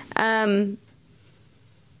fair. I'm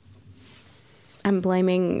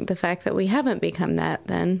blaming the fact that we haven't become that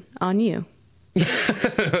then on you.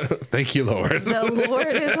 Thank you, Lord. The Lord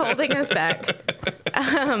is holding us back.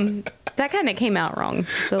 That kind of came out wrong.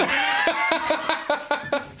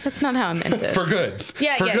 That's not how I meant it. For good.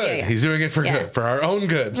 Yeah, for good. Yeah. He's doing it for good, for our own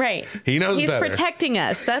good. Right. He knows He's better. He's protecting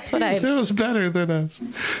us. That's what He knows better than us.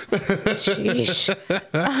 Sheesh.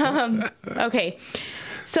 Okay.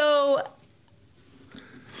 So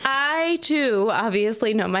I, too,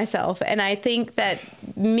 obviously know myself, and I think that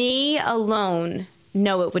me alone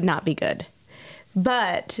know it would not be good.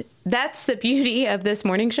 But that's the beauty of this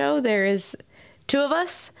morning show. There is two of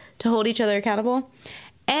us to hold each other accountable.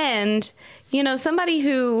 And, you know, somebody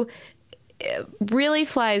who really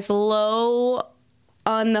flies low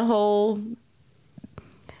on the whole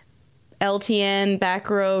LTN back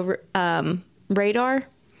row radar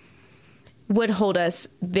would hold us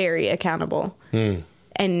very accountable.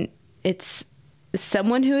 And it's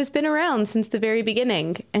someone who has been around since the very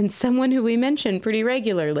beginning and someone who we mention pretty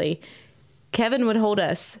regularly. Kevin would hold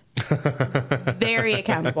us very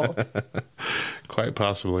accountable. Quite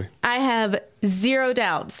possibly. I have zero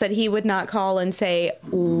doubts that he would not call and say,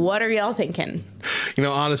 "What are y'all thinking?" You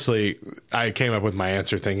know, honestly, I came up with my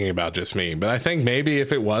answer thinking about just me. But I think maybe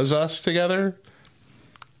if it was us together,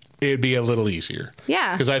 it'd be a little easier.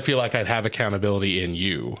 Yeah. Because I feel like I'd have accountability in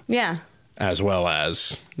you. Yeah. As well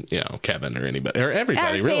as, you know, Kevin or anybody or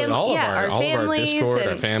everybody, really. All of our Discord,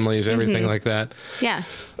 our families, everything like that. Yeah.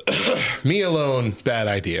 Me alone, bad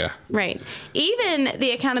idea. Right. Even the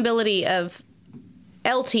accountability of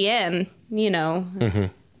LTN, you know,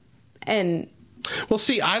 and well,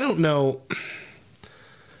 see, I don't know.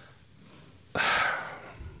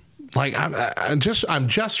 Like, I'm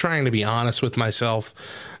just trying to be honest with myself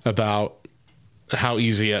about how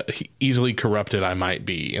easily corrupted I might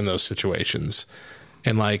be in those situations.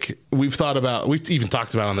 And like, we've even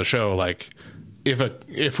talked about on the show, like,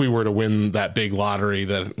 if we were to win that big lottery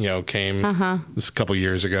that, you know, came this a couple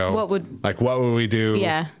years ago, what would we do?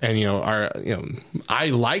 Yeah. And, you know, I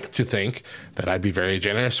like to think that I'd be very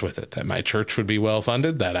generous with it, that my church would be well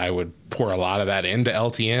funded, that I would pour a lot of that into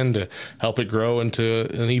LTN to help it grow into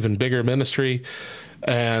an even bigger ministry.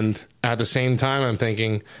 And at the same time, I'm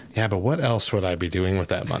thinking, yeah, but what else would I be doing with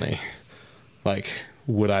that money? Like,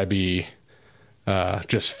 would I be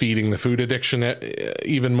just feeding the food addiction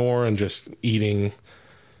even more and just eating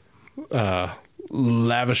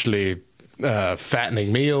lavishly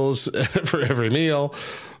fattening meals for every meal?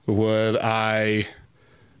 Would I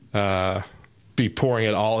be pouring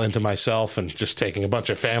it all into myself and just taking a bunch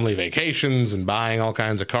of family vacations and buying all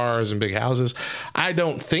kinds of cars and big houses? I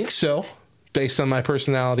don't think so, based on my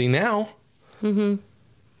personality now.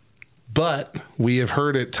 But we have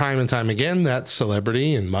heard it time and time again that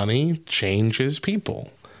celebrity and money changes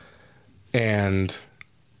people. And,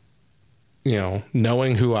 you know,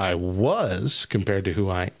 knowing who I was compared to who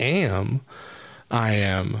I am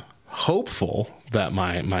hopeful that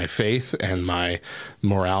my faith and my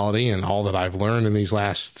morality and all that I've learned in these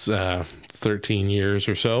last 13 years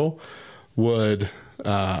or so would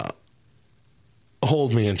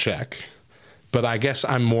hold me in check. But I guess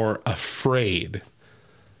I'm more afraid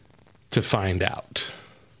to find out.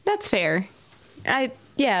 That's fair.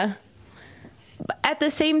 Yeah. At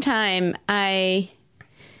the same time, I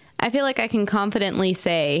feel like I can confidently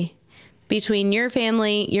say, between your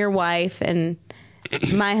family, your wife, and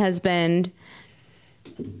my husband,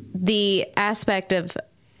 the aspect of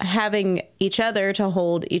having each other to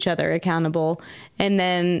hold each other accountable, and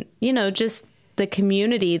then, you know, just the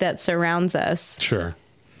community that surrounds us. Sure.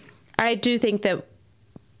 I do think that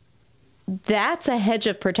that's a hedge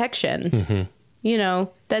of protection, you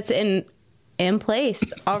know, that's in place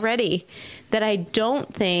already, that I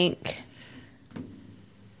don't think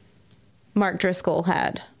Mark Driscoll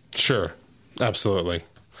had. Sure. Absolutely.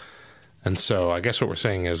 And so I guess what we're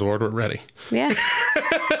saying is, Lord, we're ready. Yeah.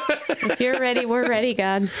 If you're ready, we're ready,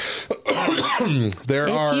 God. If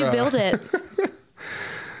you build it,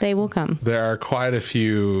 they will come. There are quite a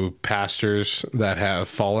few pastors that have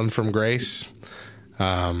fallen from grace.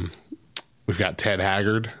 We've got Ted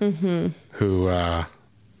Haggard, who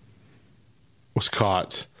was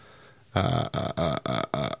caught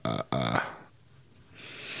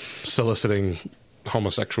soliciting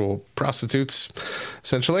homosexual prostitutes,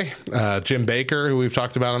 essentially. Jim Baker, who we've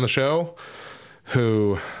talked about on the show,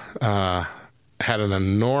 who had an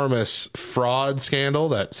enormous fraud scandal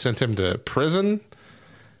that sent him to prison.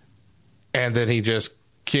 And then he just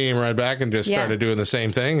came right back and just started doing the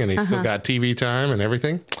same thing, and he still got TV time and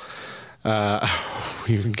everything.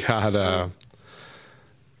 We've got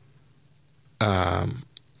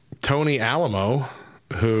Tony Alamo,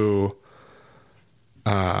 who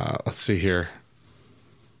let's see here.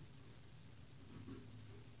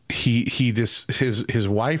 His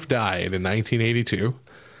wife died in 1982,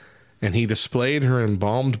 and he displayed her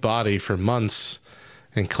embalmed body for months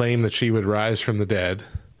and claimed that she would rise from the dead,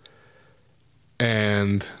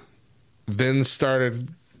 and then started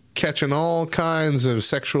catching all kinds of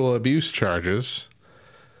sexual abuse charges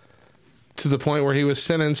to the point where he was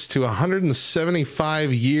sentenced to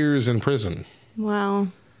 175 years in prison. Wow.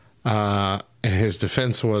 And his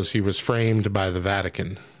defense was he was framed by the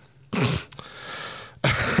Vatican.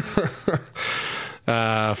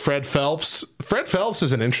 Fred Phelps. Fred Phelps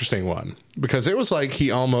is an interesting one because it was like he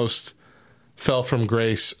almost fell from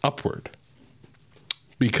grace upward,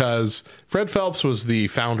 because Fred Phelps was the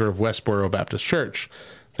founder of Westboro Baptist Church,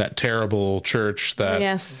 that terrible church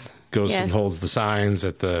that goes and holds the signs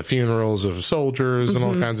at the funerals of soldiers and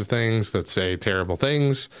all kinds of things that say terrible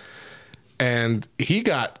things. And he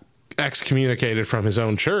got excommunicated from his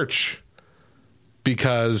own church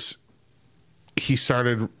because he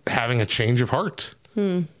started having a change of heart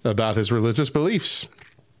about his religious belseliefs,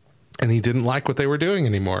 and he didn't like what they were doing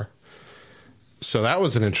anymore. So that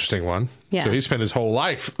was an interesting one. Yeah. So he spent his whole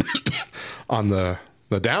life on the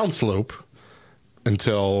downslope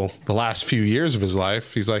until the last few years of his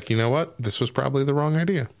life. He's like, you know what? This was probably the wrong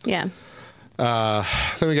idea. Yeah.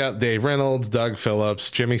 Then we got Dave Reynolds, Doug Phillips,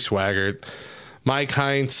 Jimmy Swaggart, Mike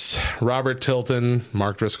Heinz, Robert Tilton,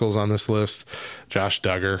 Mark Driscoll's on this list, Josh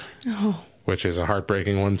Duggar, which is a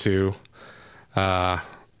heartbreaking one too.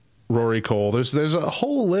 Rory Cole. There's a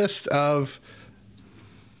whole list of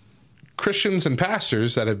Christians and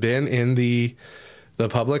pastors that have been in the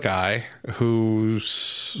public eye whose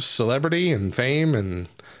celebrity and fame and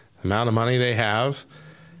amount of money they have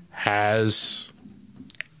has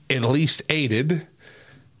at least aided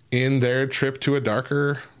in their trip to a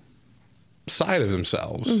darker side of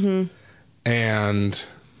themselves. And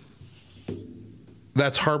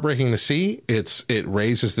that's heartbreaking to see. It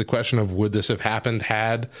raises the question of, would this have happened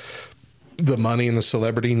had the money and the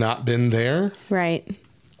celebrity not been there? Right.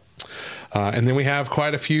 And then we have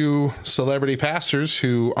quite a few celebrity pastors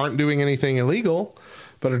who aren't doing anything illegal,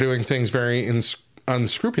 but are doing things very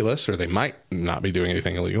unscrupulous, or they might not be doing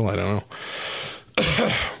anything illegal. I don't know.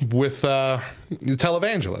 With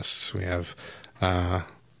televangelists, we have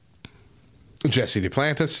Jesse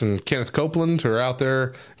Duplantis and Kenneth Copeland, who are out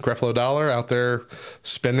there, Creflo Dollar, out there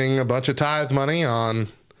spending a bunch of tithe money on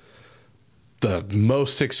the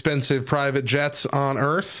most expensive private jets on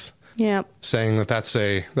earth. Yep. Saying that's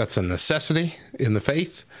a necessity in the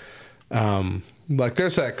faith. Like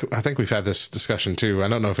there's that, I think we've had this discussion too. I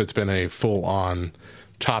don't know if it's been a full on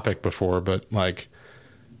topic before, but like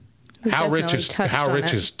how rich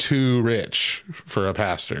is too rich for a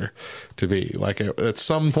pastor to be? Like at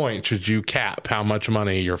some point, should you cap how much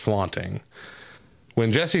money you're flaunting?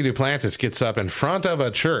 When Jesse Duplantis gets up in front of a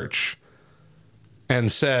church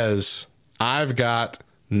and says, I've got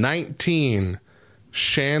 19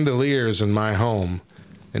 chandeliers in my home,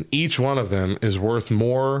 and each one of them is worth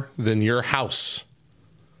more than your house.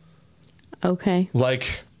 Okay.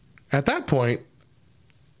 Like, at that point,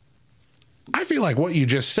 I feel like what you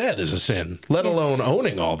just said is a sin, let alone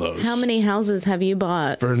owning all those. How many houses have you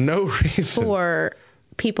bought for no reason? For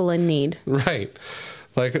people in need. Right.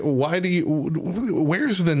 Like,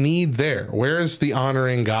 where's the need there? Where's the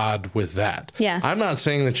honoring God with that? Yeah. I'm not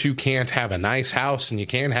saying that you can't have a nice house and you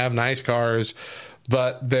can't have nice cars,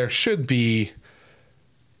 but there should be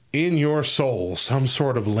in your soul some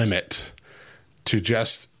sort of limit to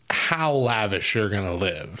just how lavish you're going to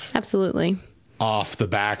live. Absolutely. Off the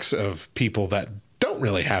backs of people that don't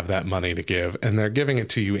really have that money to give, and they're giving it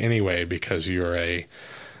to you anyway because you're a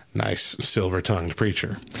nice silver-tongued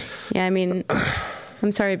preacher. Yeah, I mean,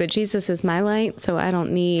 I'm sorry, but Jesus is my light, so I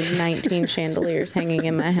don't need 19 chandeliers hanging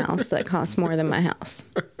in my house that cost more than my house.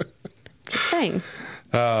 Just saying.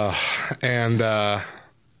 And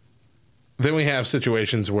then we have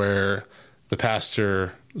situations where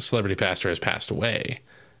the celebrity pastor has passed away,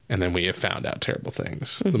 and then we have found out terrible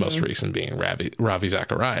things. Mm-hmm. The most recent being Ravi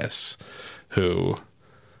Zacharias, who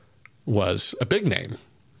was a big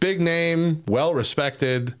name, well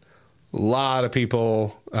respected. A lot of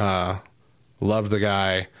people loved the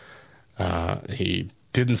guy. He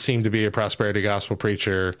didn't seem to be a prosperity gospel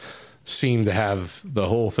preacher, seemed to have the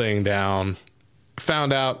whole thing down.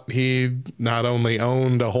 Found out he not only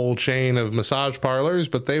owned a whole chain of massage parlors,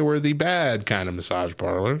 but they were the bad kind of massage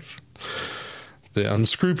parlors. the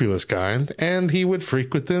unscrupulous kind, and he would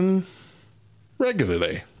frequent them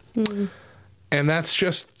regularly. And that's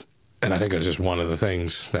just, and I think that's just one of the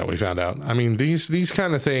things that we found out. I mean, these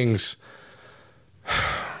kind of things,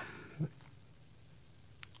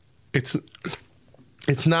 it's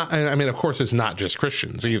not, I mean, of course, it's not just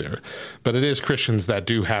Christians either, but it is Christians that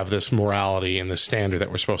do have this morality and this standard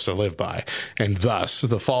that we're supposed to live by. And thus,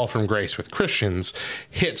 the fall from grace with Christians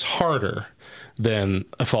hits harder than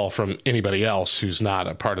a fall from anybody else who's not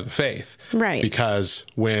a part of the faith. Right. Because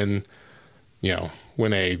when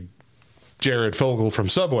a Jared Fogle from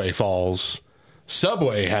Subway falls,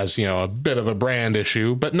 Subway has, a bit of a brand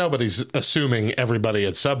issue, but nobody's assuming everybody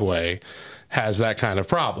at Subway has that kind of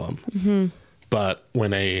problem. Mm-hmm. But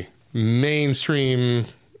when a mainstream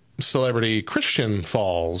celebrity Christian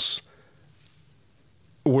falls,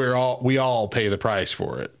 we all pay the price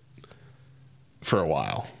for it for a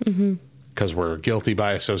while. Because we're guilty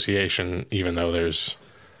by association, even though there's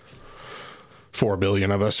 4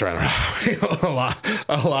 billion of us, or I don't know,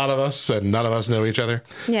 a lot of us, and none of us know each other.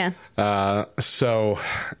 Yeah. So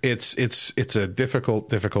it's a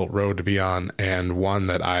difficult road to be on, and one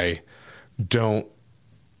that I don't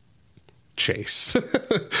chase.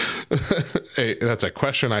 That's a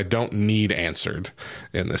question I don't need answered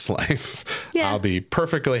in this life. Yeah. I'll be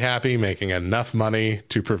perfectly happy making enough money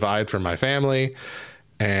to provide for my family,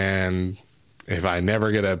 and if I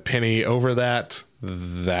never get a penny over that,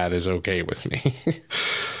 that is okay with me.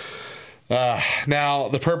 Now,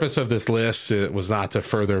 the purpose of this list was not to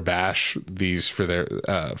further bash these for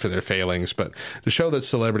their failings, but to show that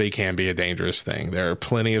celebrity can be a dangerous thing. There are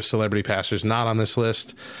plenty of celebrity pastors not on this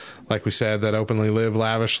list, like we said, that openly live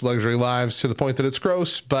lavish luxury lives to the point that it's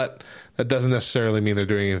gross, but that doesn't necessarily mean they're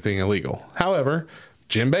doing anything illegal. However,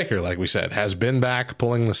 Jim Bakker, like we said, has been back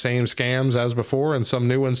pulling the same scams as before, and some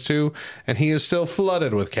new ones too, and he is still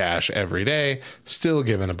flooded with cash every day, still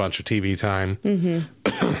given a bunch of TV time.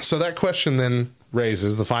 Mm-hmm. So that question then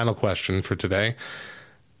raises the final question for today.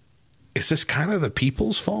 Is this kind of the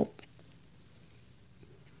people's fault?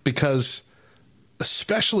 Because,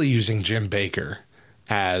 especially using Jim Bakker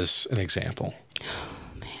as an example. Oh,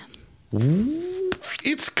 man.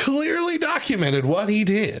 It's clearly documented what he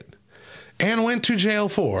did and went to jail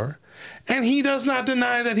for, and he does not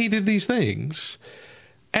deny that he did these things.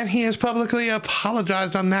 And he has publicly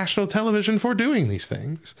apologized on national television for doing these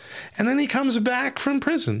things. And then he comes back from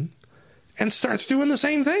prison and starts doing the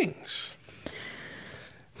same things.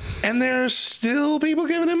 And there's still people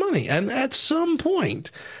giving him money. And at some point,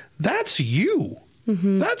 that's you.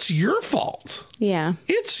 Mm-hmm. That's your fault. Yeah.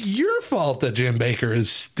 It's your fault that Jim Bakker is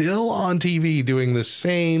still on TV doing the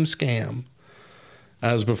same scam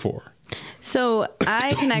as before. So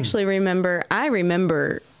I can actually remember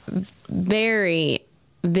very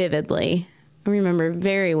vividly, I remember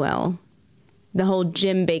very well the whole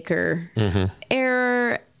Jim Bakker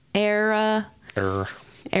era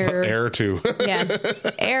too. Yeah.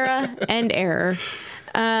 Era and error.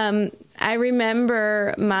 I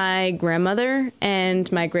remember my grandmother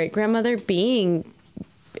and my great-grandmother being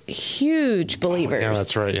huge believers. Yeah,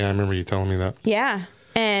 that's right. Yeah, I remember you telling me that. Yeah.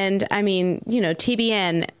 And I mean,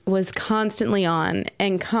 TBN was constantly on,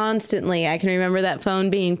 and constantly I can remember that phone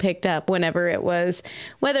being picked up whenever it was,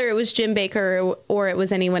 whether it was Jim Bakker or it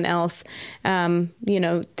was anyone else,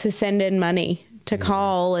 to send in money, to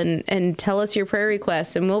call and tell us your prayer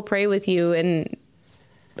requests, and we'll pray with you. And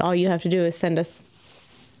all you have to do is send us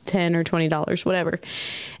 $10 or $20, whatever.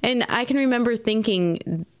 And I can remember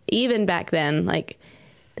thinking, even back then, like,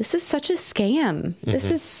 this is such a scam. This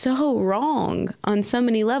is so wrong on so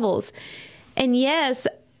many levels. And yes,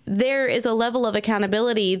 there is a level of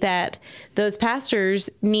accountability that those pastors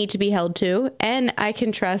need to be held to. And I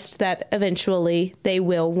can trust that eventually they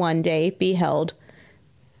will one day be held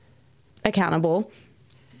accountable.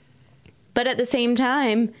 But at the same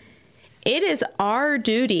time, it is our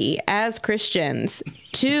duty as Christians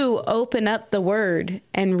to open up the Word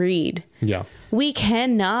and read. Yeah. We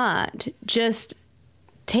cannot just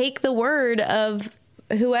take the word of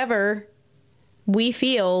whoever we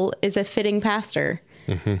feel is a fitting pastor.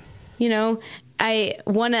 Mm-hmm. I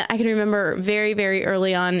can remember very, very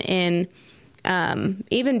early on in,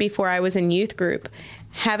 even before I was in youth group,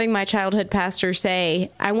 having my childhood pastor say,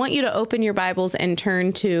 I want you to open your Bibles and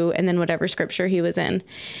turn to, and then whatever scripture he was in.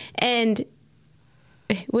 And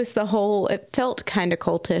it felt kind of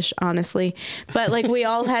cultish, honestly, but like we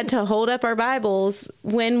all had to hold up our Bibles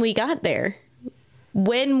when we got there,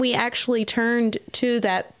 when we actually turned to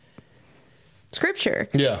that scripture.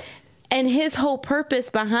 Yeah. And his whole purpose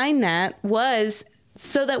behind that was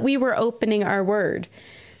so that we were opening our word,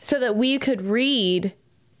 so that we could read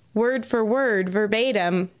word for word,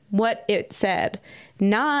 verbatim, what it said,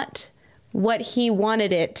 not what he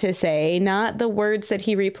wanted it to say, not the words that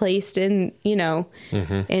he replaced in,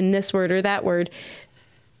 in this word or that word,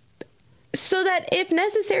 so that if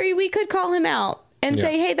necessary, we could call him out and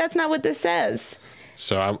say, hey, that's not what this says.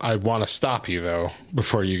 So I want to stop you, though,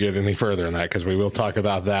 before you get any further in that, because we will talk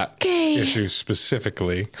about that issue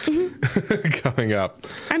specifically coming up.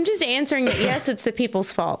 I'm just answering that, yes, it's the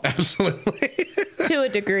people's fault. Absolutely. To a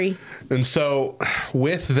degree. And so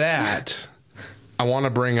with that, I want to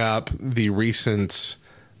bring up the recent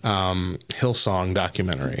Hillsong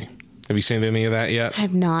documentary. Have you seen any of that yet? I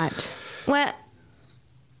have not. Well,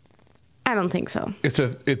 I don't think so.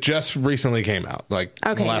 It just recently came out, in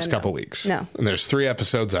the last couple weeks. No. And there's 3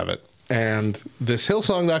 episodes of it. And this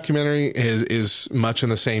Hillsong documentary is much in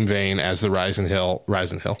the same vein as the Rise and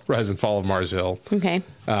Fall of Mars Hill. Okay.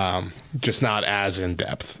 Just not as in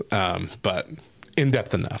depth, but in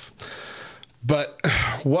depth enough. But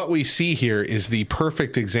what we see here is the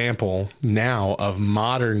perfect example now of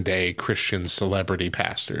modern day Christian celebrity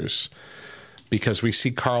pastors, because we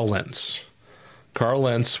see Carl Lentz. Carl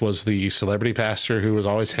Lentz was the celebrity pastor who was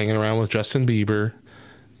always hanging around with Justin Bieber.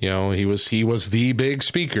 He was the big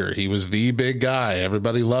speaker. He was the big guy.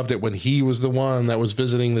 Everybody loved it when he was the one that was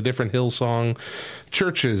visiting the different Hillsong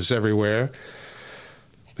churches everywhere.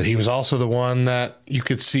 But he was also the one that you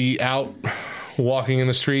could see out walking in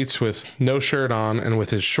the streets with no shirt on and with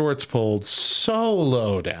his shorts pulled so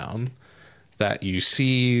low down that you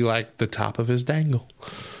see like the top of his dangle.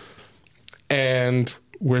 And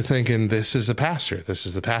we're thinking, this is the pastor. This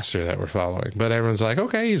is the pastor that we're following. But everyone's like,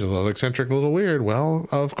 okay, he's a little eccentric, a little weird. Well,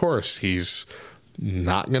 of course, he's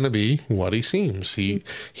not going to be what he seems. He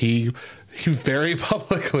very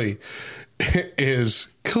publicly is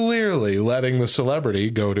clearly letting the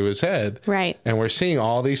celebrity go to his head. Right. And we're seeing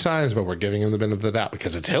all these signs, but we're giving him the benefit of the doubt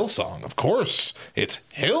because it's Hillsong. Of course, it's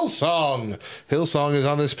Hillsong. Hillsong is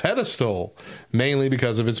on this pedestal, mainly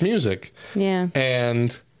because of its music. Yeah.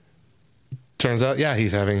 And turns out,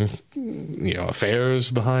 he's having,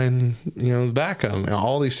 affairs behind, the back of him.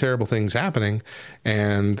 All these terrible things happening,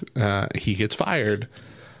 and he gets fired.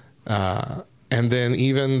 And then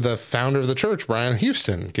even the founder of the church, Brian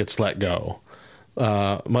Houston, gets let go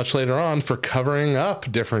much later on for covering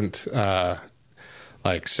up different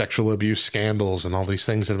sexual abuse scandals and all these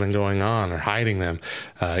things that have been going on, or hiding them,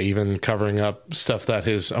 even covering up stuff that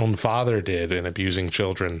his own father did in abusing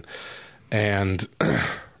children. And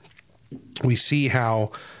we see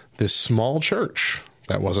how this small church,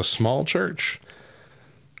 that was a small church,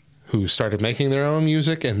 who started making their own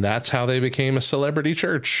music, and that's how they became a celebrity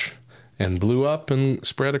church and blew up and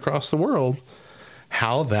spread across the world,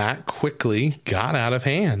 how that quickly got out of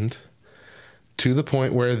hand to the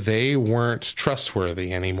point where they weren't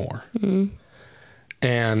trustworthy anymore. Mm-hmm.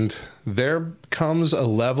 And there comes a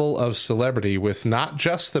level of celebrity with not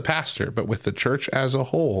just the pastor, but with the church as a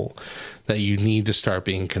whole, that you need to start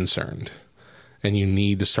being concerned. And you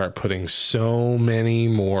need to start putting so many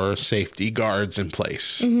more safety guards in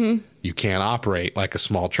place. Mm-hmm. You can't operate like a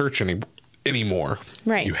small church anymore.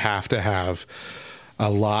 Right. You have to have a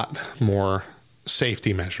lot more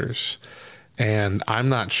safety measures. And I'm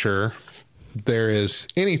not sure there is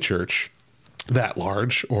any church that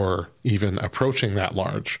large, or even approaching that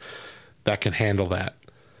large, that can handle that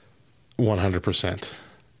 100%.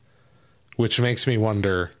 Which makes me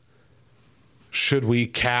wonder, should we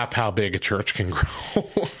cap how big a church can grow?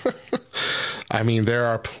 I mean, there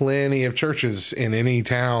are plenty of churches in any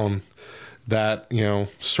town that,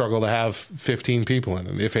 struggle to have 15 people in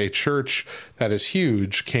it. If a church that is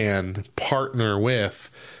huge can partner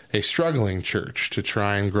with a struggling church to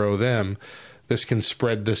try and grow them, this can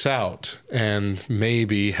spread this out and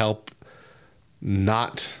maybe help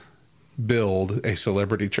not build a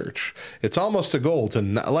celebrity church. It's almost a goal to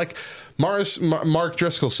not, like Mark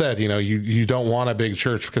Driscoll said, you don't want a big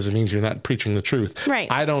church because it means you're not preaching the truth. Right.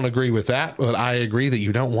 I don't agree with that, but I agree that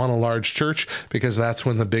you don't want a large church because that's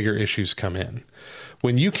when the bigger issues come in.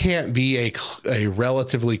 When you can't be a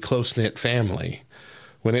relatively close-knit family,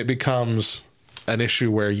 when it becomes an issue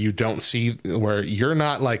where where you're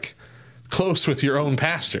not like close with your own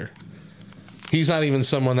pastor. He's not even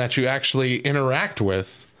someone that you actually interact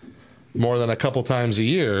with more than a couple times a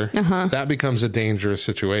year. Uh-huh. That becomes a dangerous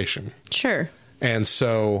situation. Sure. And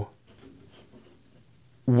so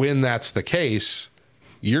when that's the case,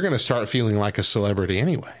 you're going to start feeling like a celebrity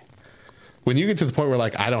anyway. When you get to the point where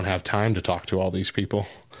I don't have time to talk to all these people,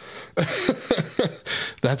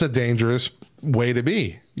 that's a dangerous way to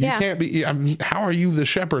be. You can't be. How are you the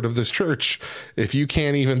shepherd of this church if you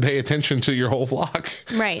can't even pay attention to your whole flock?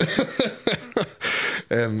 Right.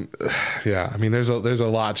 And there's a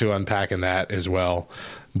lot to unpack in that as well.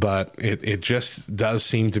 but it just does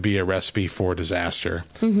seem to be a recipe for disaster.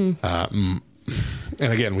 And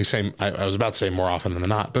again, I was about to say more often than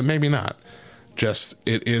not, but maybe not. Just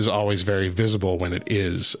it is always very visible when it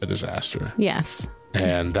is a disaster. Yes.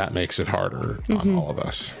 And that makes it harder on all of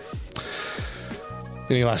us.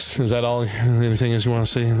 Is that all? Anything else you want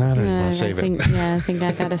to say in that, or you want to save it? Yeah, I think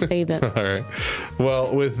I gotta save it. All right.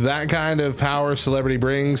 Well, with that kind of power celebrity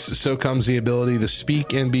brings, so comes the ability to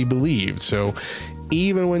speak and be believed. So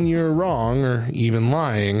even when you're wrong or even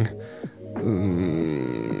lying,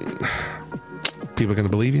 people are going to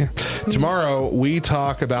believe you. Tomorrow, we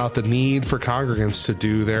talk about the need for congregants to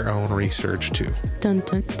do their own research too. Dun,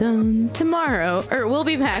 dun, dun. Tomorrow, or we'll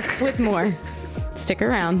be back with more. Stick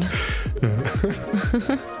around. Dun,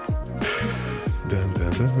 dun,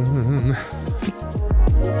 dun.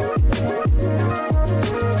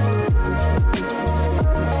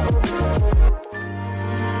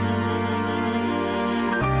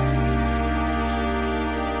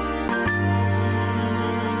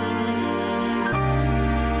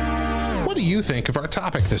 What do you think of our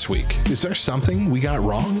topic this week? Is there something we got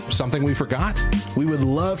wrong? Something we forgot? We would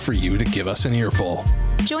love for you to give us an earful.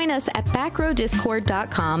 Join us at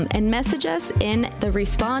backrowdiscord.com and message us in the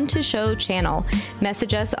Respond to Show channel.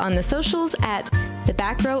 Message us on the socials at the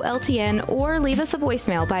Back Row LTN or leave us a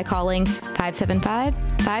voicemail by calling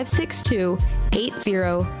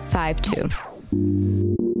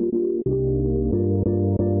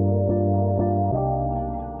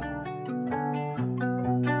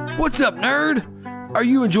What's up, nerd? Are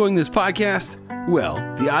you enjoying this podcast? Well,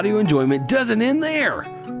 the audio enjoyment doesn't end there.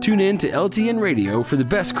 Tune in to LTN Radio for the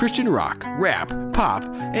best Christian rock, rap, pop,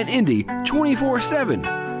 and indie 24/7.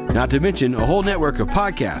 Not to mention a whole network of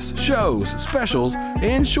podcasts, shows, specials,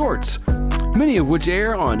 and shorts, many of which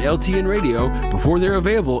air on LTN Radio before they're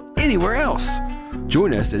available anywhere else.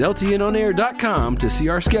 Join us at LTNOnAir.com to see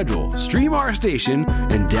our schedule, stream our station,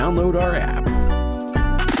 and download our app.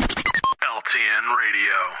 LTN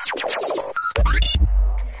Radio.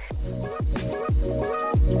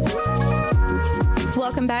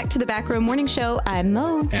 Welcome back to the Back Row Morning Show. I'm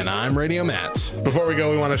Mo. And I'm Radio Matt. Before we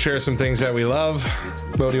go, we want to share some things that we love.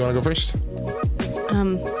 Mo, do you want to go first?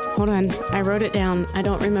 Hold on. I wrote it down. I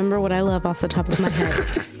don't remember what I love off the top of my head.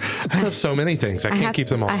 I love so many things. I can't keep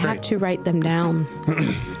them all straight. I have to write them down.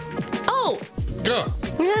 Oh! Go.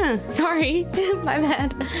 Yeah, sorry. My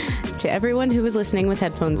bad. To everyone who was listening with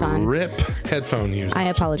headphones on. RIP headphone users. I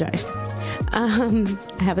apologize. I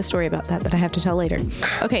have a story about that I have to tell later.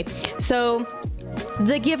 Okay, so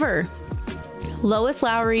The Giver. Lois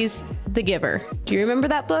Lowry's The Giver. Do you remember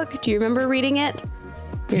that book? Do you remember reading it?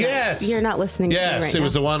 You're not listening to me right now. Yes, it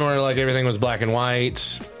was the one where like everything was black and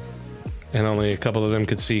white and only a couple of them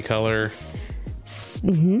could see color.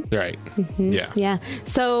 Mm-hmm. Right. Mm-hmm. Yeah. Yeah.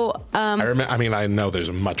 So I know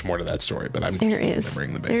there's much more to that story, but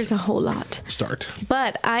there's a whole lot. Start.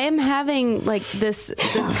 But I am having like this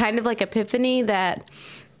kind of like epiphany that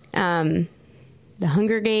the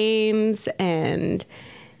Hunger Games and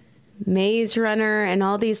Maze Runner and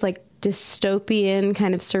all these like dystopian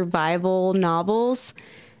kind of survival novels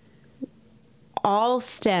all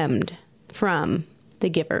stemmed from The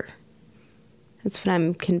Giver. That's what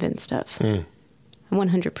I'm convinced of.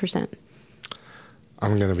 100%.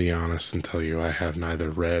 I'm going to be honest and tell you I have neither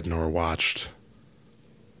read nor watched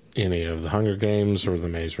any of the Hunger Games or the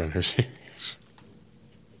Maze Runner series.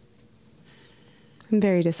 I'm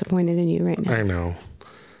very disappointed in you right now. I know.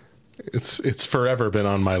 It's forever been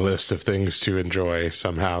on my list of things to enjoy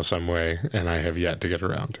somehow, some way, and I have yet to get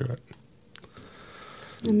around to it.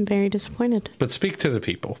 I'm very disappointed. But speak to the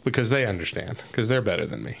people, because they understand, because they're better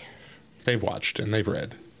than me. They've watched and they've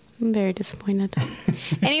read. I'm very disappointed.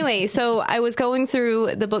 Anyway, so I was going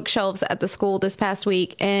through the bookshelves at the school this past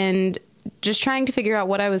week and just trying to figure out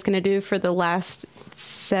what I was going to do for the last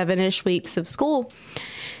 7-ish weeks of school.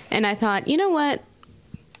 And I thought, you know what?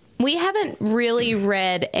 We haven't really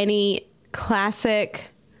read any classic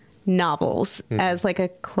novels as like a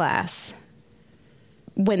class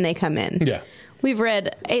when they come in. Yeah. We've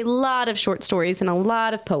read a lot of short stories and a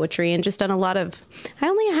lot of poetry and just done a lot of... I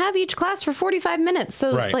only have each class for 45 minutes. So,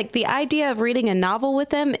 like, the idea of reading a novel with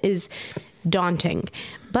them is daunting.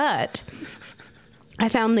 But I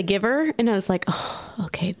found The Giver, and I was like, oh,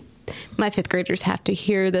 okay, my 5th graders have to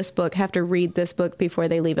hear this book, have to read this book before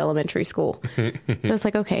they leave elementary school. So I was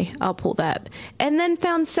like, okay, I'll pull that. And then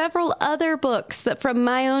found several other books that from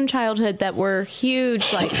my own childhood that were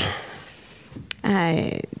huge, like...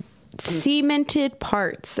 cemented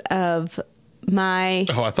parts of my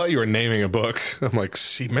Oh, I thought you were naming a book. I'm like,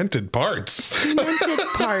 cemented parts. cemented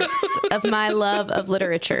parts of my love of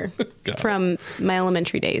literature from my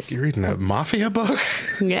elementary days. You're reading a mafia book?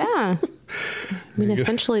 Yeah. I mean,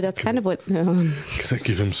 essentially, that's kind of what... Gonna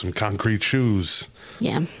give him some concrete shoes.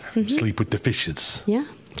 Yeah. Sleep with the fishes. Yeah.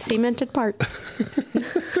 Cemented parts.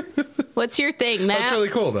 What's your thing, Matt? That's really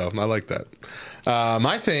cool, though. I like that.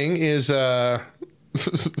 My thing is...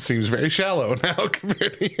 seems very shallow now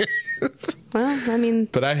compared to yours. Well, I mean...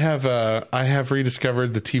 But I have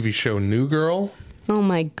rediscovered the TV show New Girl. Oh,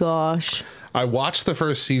 my gosh. I watched the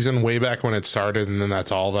first season way back when it started, and then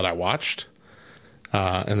that's all that I watched.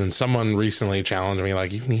 And then someone recently challenged me,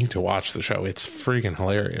 like, you need to watch the show. It's freaking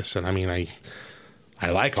hilarious. And I mean, I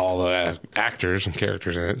like all the actors and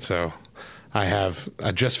characters in it. So I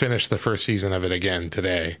just finished the first season of it again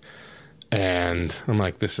today. And I'm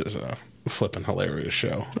like, this is a flippin' hilarious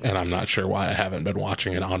show. And I'm not sure why I haven't been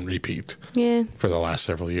watching it on repeat for the last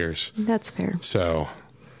several years. That's fair. So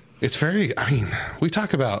it's very, I mean, we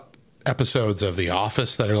talk about episodes of The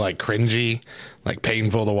Office that are like cringy, like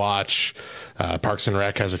painful to watch. Parks and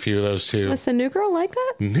Rec has a few of those too. Was the New Girl like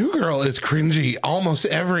that? New Girl is cringy almost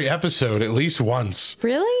every episode, at least once.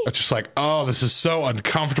 Really? It's just like, oh, this is so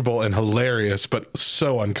uncomfortable and hilarious, but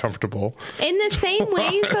so uncomfortable. In the same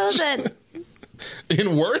way, though, that...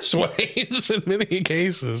 In worse ways in many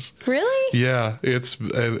cases. Really? Yeah, it's.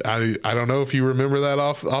 I don't know if you remember that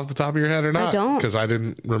off the top of your head or not. I don't, because I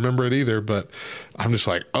didn't remember it either. But I'm just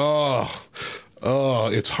like, oh,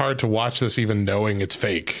 it's hard to watch this even knowing it's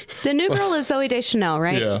fake. The New Girl is Zooey Deschanel,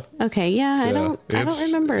 right? Yeah. Okay. Yeah, I don't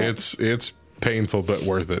remember it. It's painful but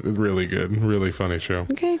worth it. It's really good, really funny show.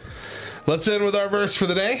 Okay. Let's end with our verse for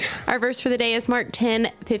the day. Our verse for the day is Mark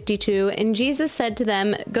 10:52. And Jesus said to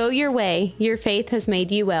them, "Go your way, your faith has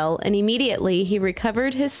made you well." And immediately he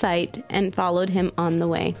recovered his sight and followed him on the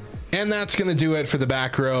way. And that's going to do it for the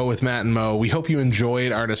Back Row with Matt and Mo. We hope you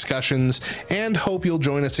enjoyed our discussions and hope you'll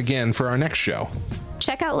join us again for our next show.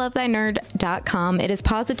 Check out lovethynerd.com. It is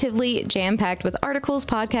positively jam-packed with articles,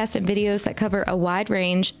 podcasts, and videos that cover a wide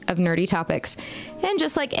range of nerdy topics. And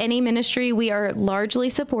just like any ministry, we are largely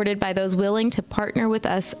supported by those willing to partner with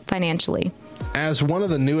us financially. As one of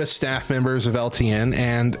the newest staff members of LTN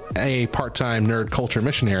and a part-time nerd culture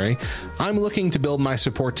missionary, I'm looking to build my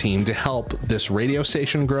support team to help this radio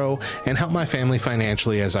station grow and help my family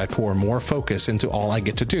financially as I pour more focus into all I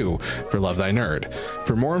get to do for Love Thy Nerd.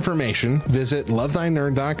 For more information, visit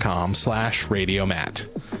lovethynerd.com/radiomat.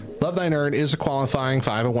 Love Thy Nerd is a qualifying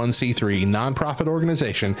 501c3 nonprofit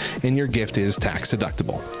organization, and your gift is tax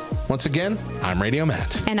deductible. Once again, I'm Radio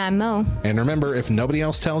Matt. And I'm Mo. And remember, if nobody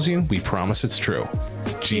else tells you, we promise it's true.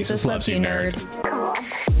 Jesus loves you, nerd.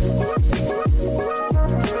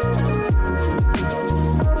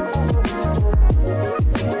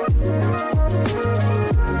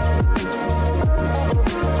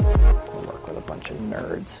 Work with a bunch of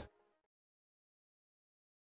nerds.